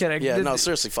 both. No, I'm kidding. Yeah, The- no,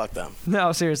 seriously, fuck them.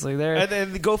 No, seriously, they're And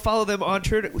then go follow them on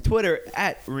Twitter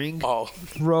at Ring. Oh,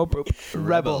 Rope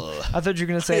Rebel. I thought you were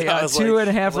gonna say Yeah, I was 2.5 like,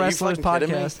 are you Wrestlers fucking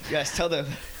kidding me? podcast. Yes, tell them.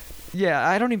 Yeah,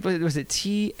 I don't even. Was it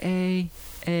TAAH?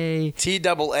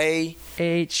 TAAH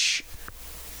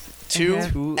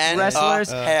Two and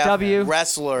Wrestlers, half W.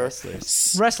 wrestlers.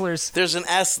 There's an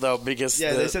S though because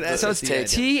there's an S. So it's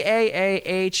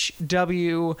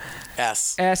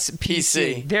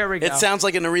TAAHWSPC. There we go. It sounds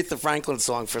like an Aretha Franklin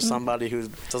song for somebody who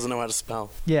doesn't know how to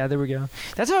spell. Yeah, there we go.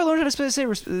 That's how I learned how to say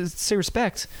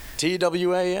respect.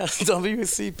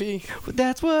 TWASWCP.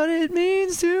 That's what it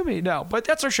means to me. No, but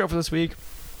that's our show for this week.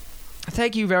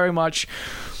 Thank you very much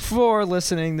for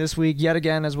listening this week. Yet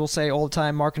again, as we'll say all the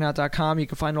time, markinout.com. You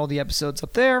can find all the episodes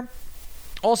up there.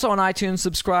 Also on iTunes,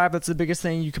 subscribe. That's the biggest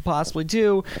thing you could possibly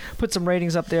do. Put some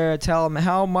ratings up there. Tell them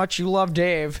how much you love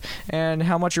Dave and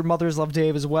how much your mothers love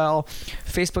Dave as well.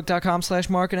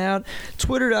 Facebook.com/markinout.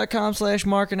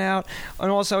 Twitter.com/markinout.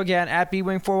 And also, again, at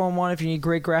BWing411 if you need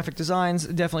great graphic designs.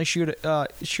 Definitely shoot a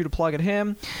plug at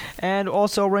him. And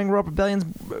also Ring Rope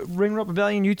Rebellion,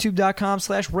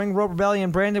 YouTube.com/Ring Rope Rebellion.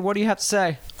 Brandon, what do you have to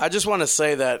say? I just want to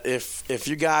say that if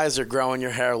you guys are growing your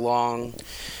hair long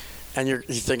and you're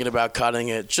thinking about cutting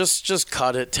it, just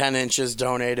cut it 10 inches,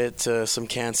 donate it to some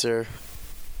cancer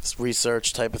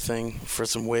research type of thing for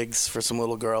some wigs for some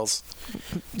little girls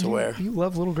to wear. You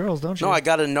love little girls, don't you? No, I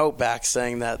got a note back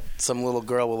saying that some little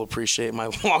girl will appreciate my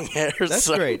long hair. That's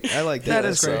great. I like that. That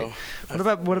is great.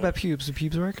 What about pubes? Do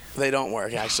pubes work? They don't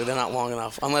work, actually. They're not long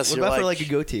enough. Unless what you're about for like a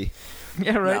goatee?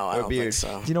 Yeah, right. No, I don't think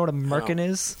so. Do you know what a merkin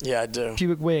is? Yeah, I do.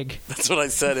 Pubic wig. That's what I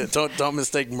said. Don't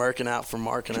mistake Merkin out for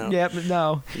Markin out. Yeah, but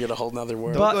no. You get a whole nother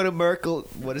word. Don't go to Merkel.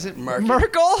 What is it?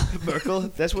 Merkel.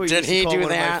 Merkel. That's what we Did used to he call do one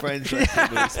that? of my friends.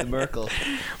 Movies, the Merkel.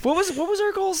 What was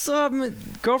Urkel's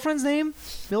girlfriend's name?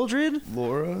 Mildred?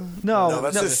 Laura? No,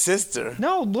 that's his sister.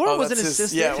 No, Laura wasn't his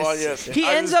sister. Yeah, well, yes. He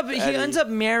ends up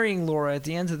marrying Laura at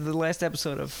the end of the last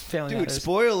episode of Family Matters. Dude,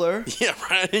 spoiler. Yeah,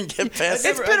 right. I didn't get past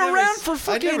It's been around for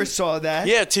fucking... I never saw that.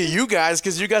 Yeah, to you guys,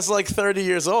 because you guys are like 30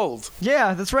 years old.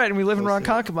 Yeah, that's right, and we live in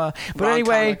Ronkonkoma. But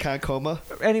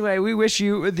anyway, we wish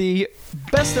you the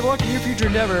best of luck in your future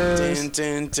endeavors. Dun,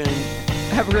 dun, dun.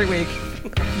 Have a great week.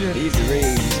 He's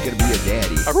going to be a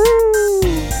daddy.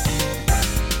 Aroo!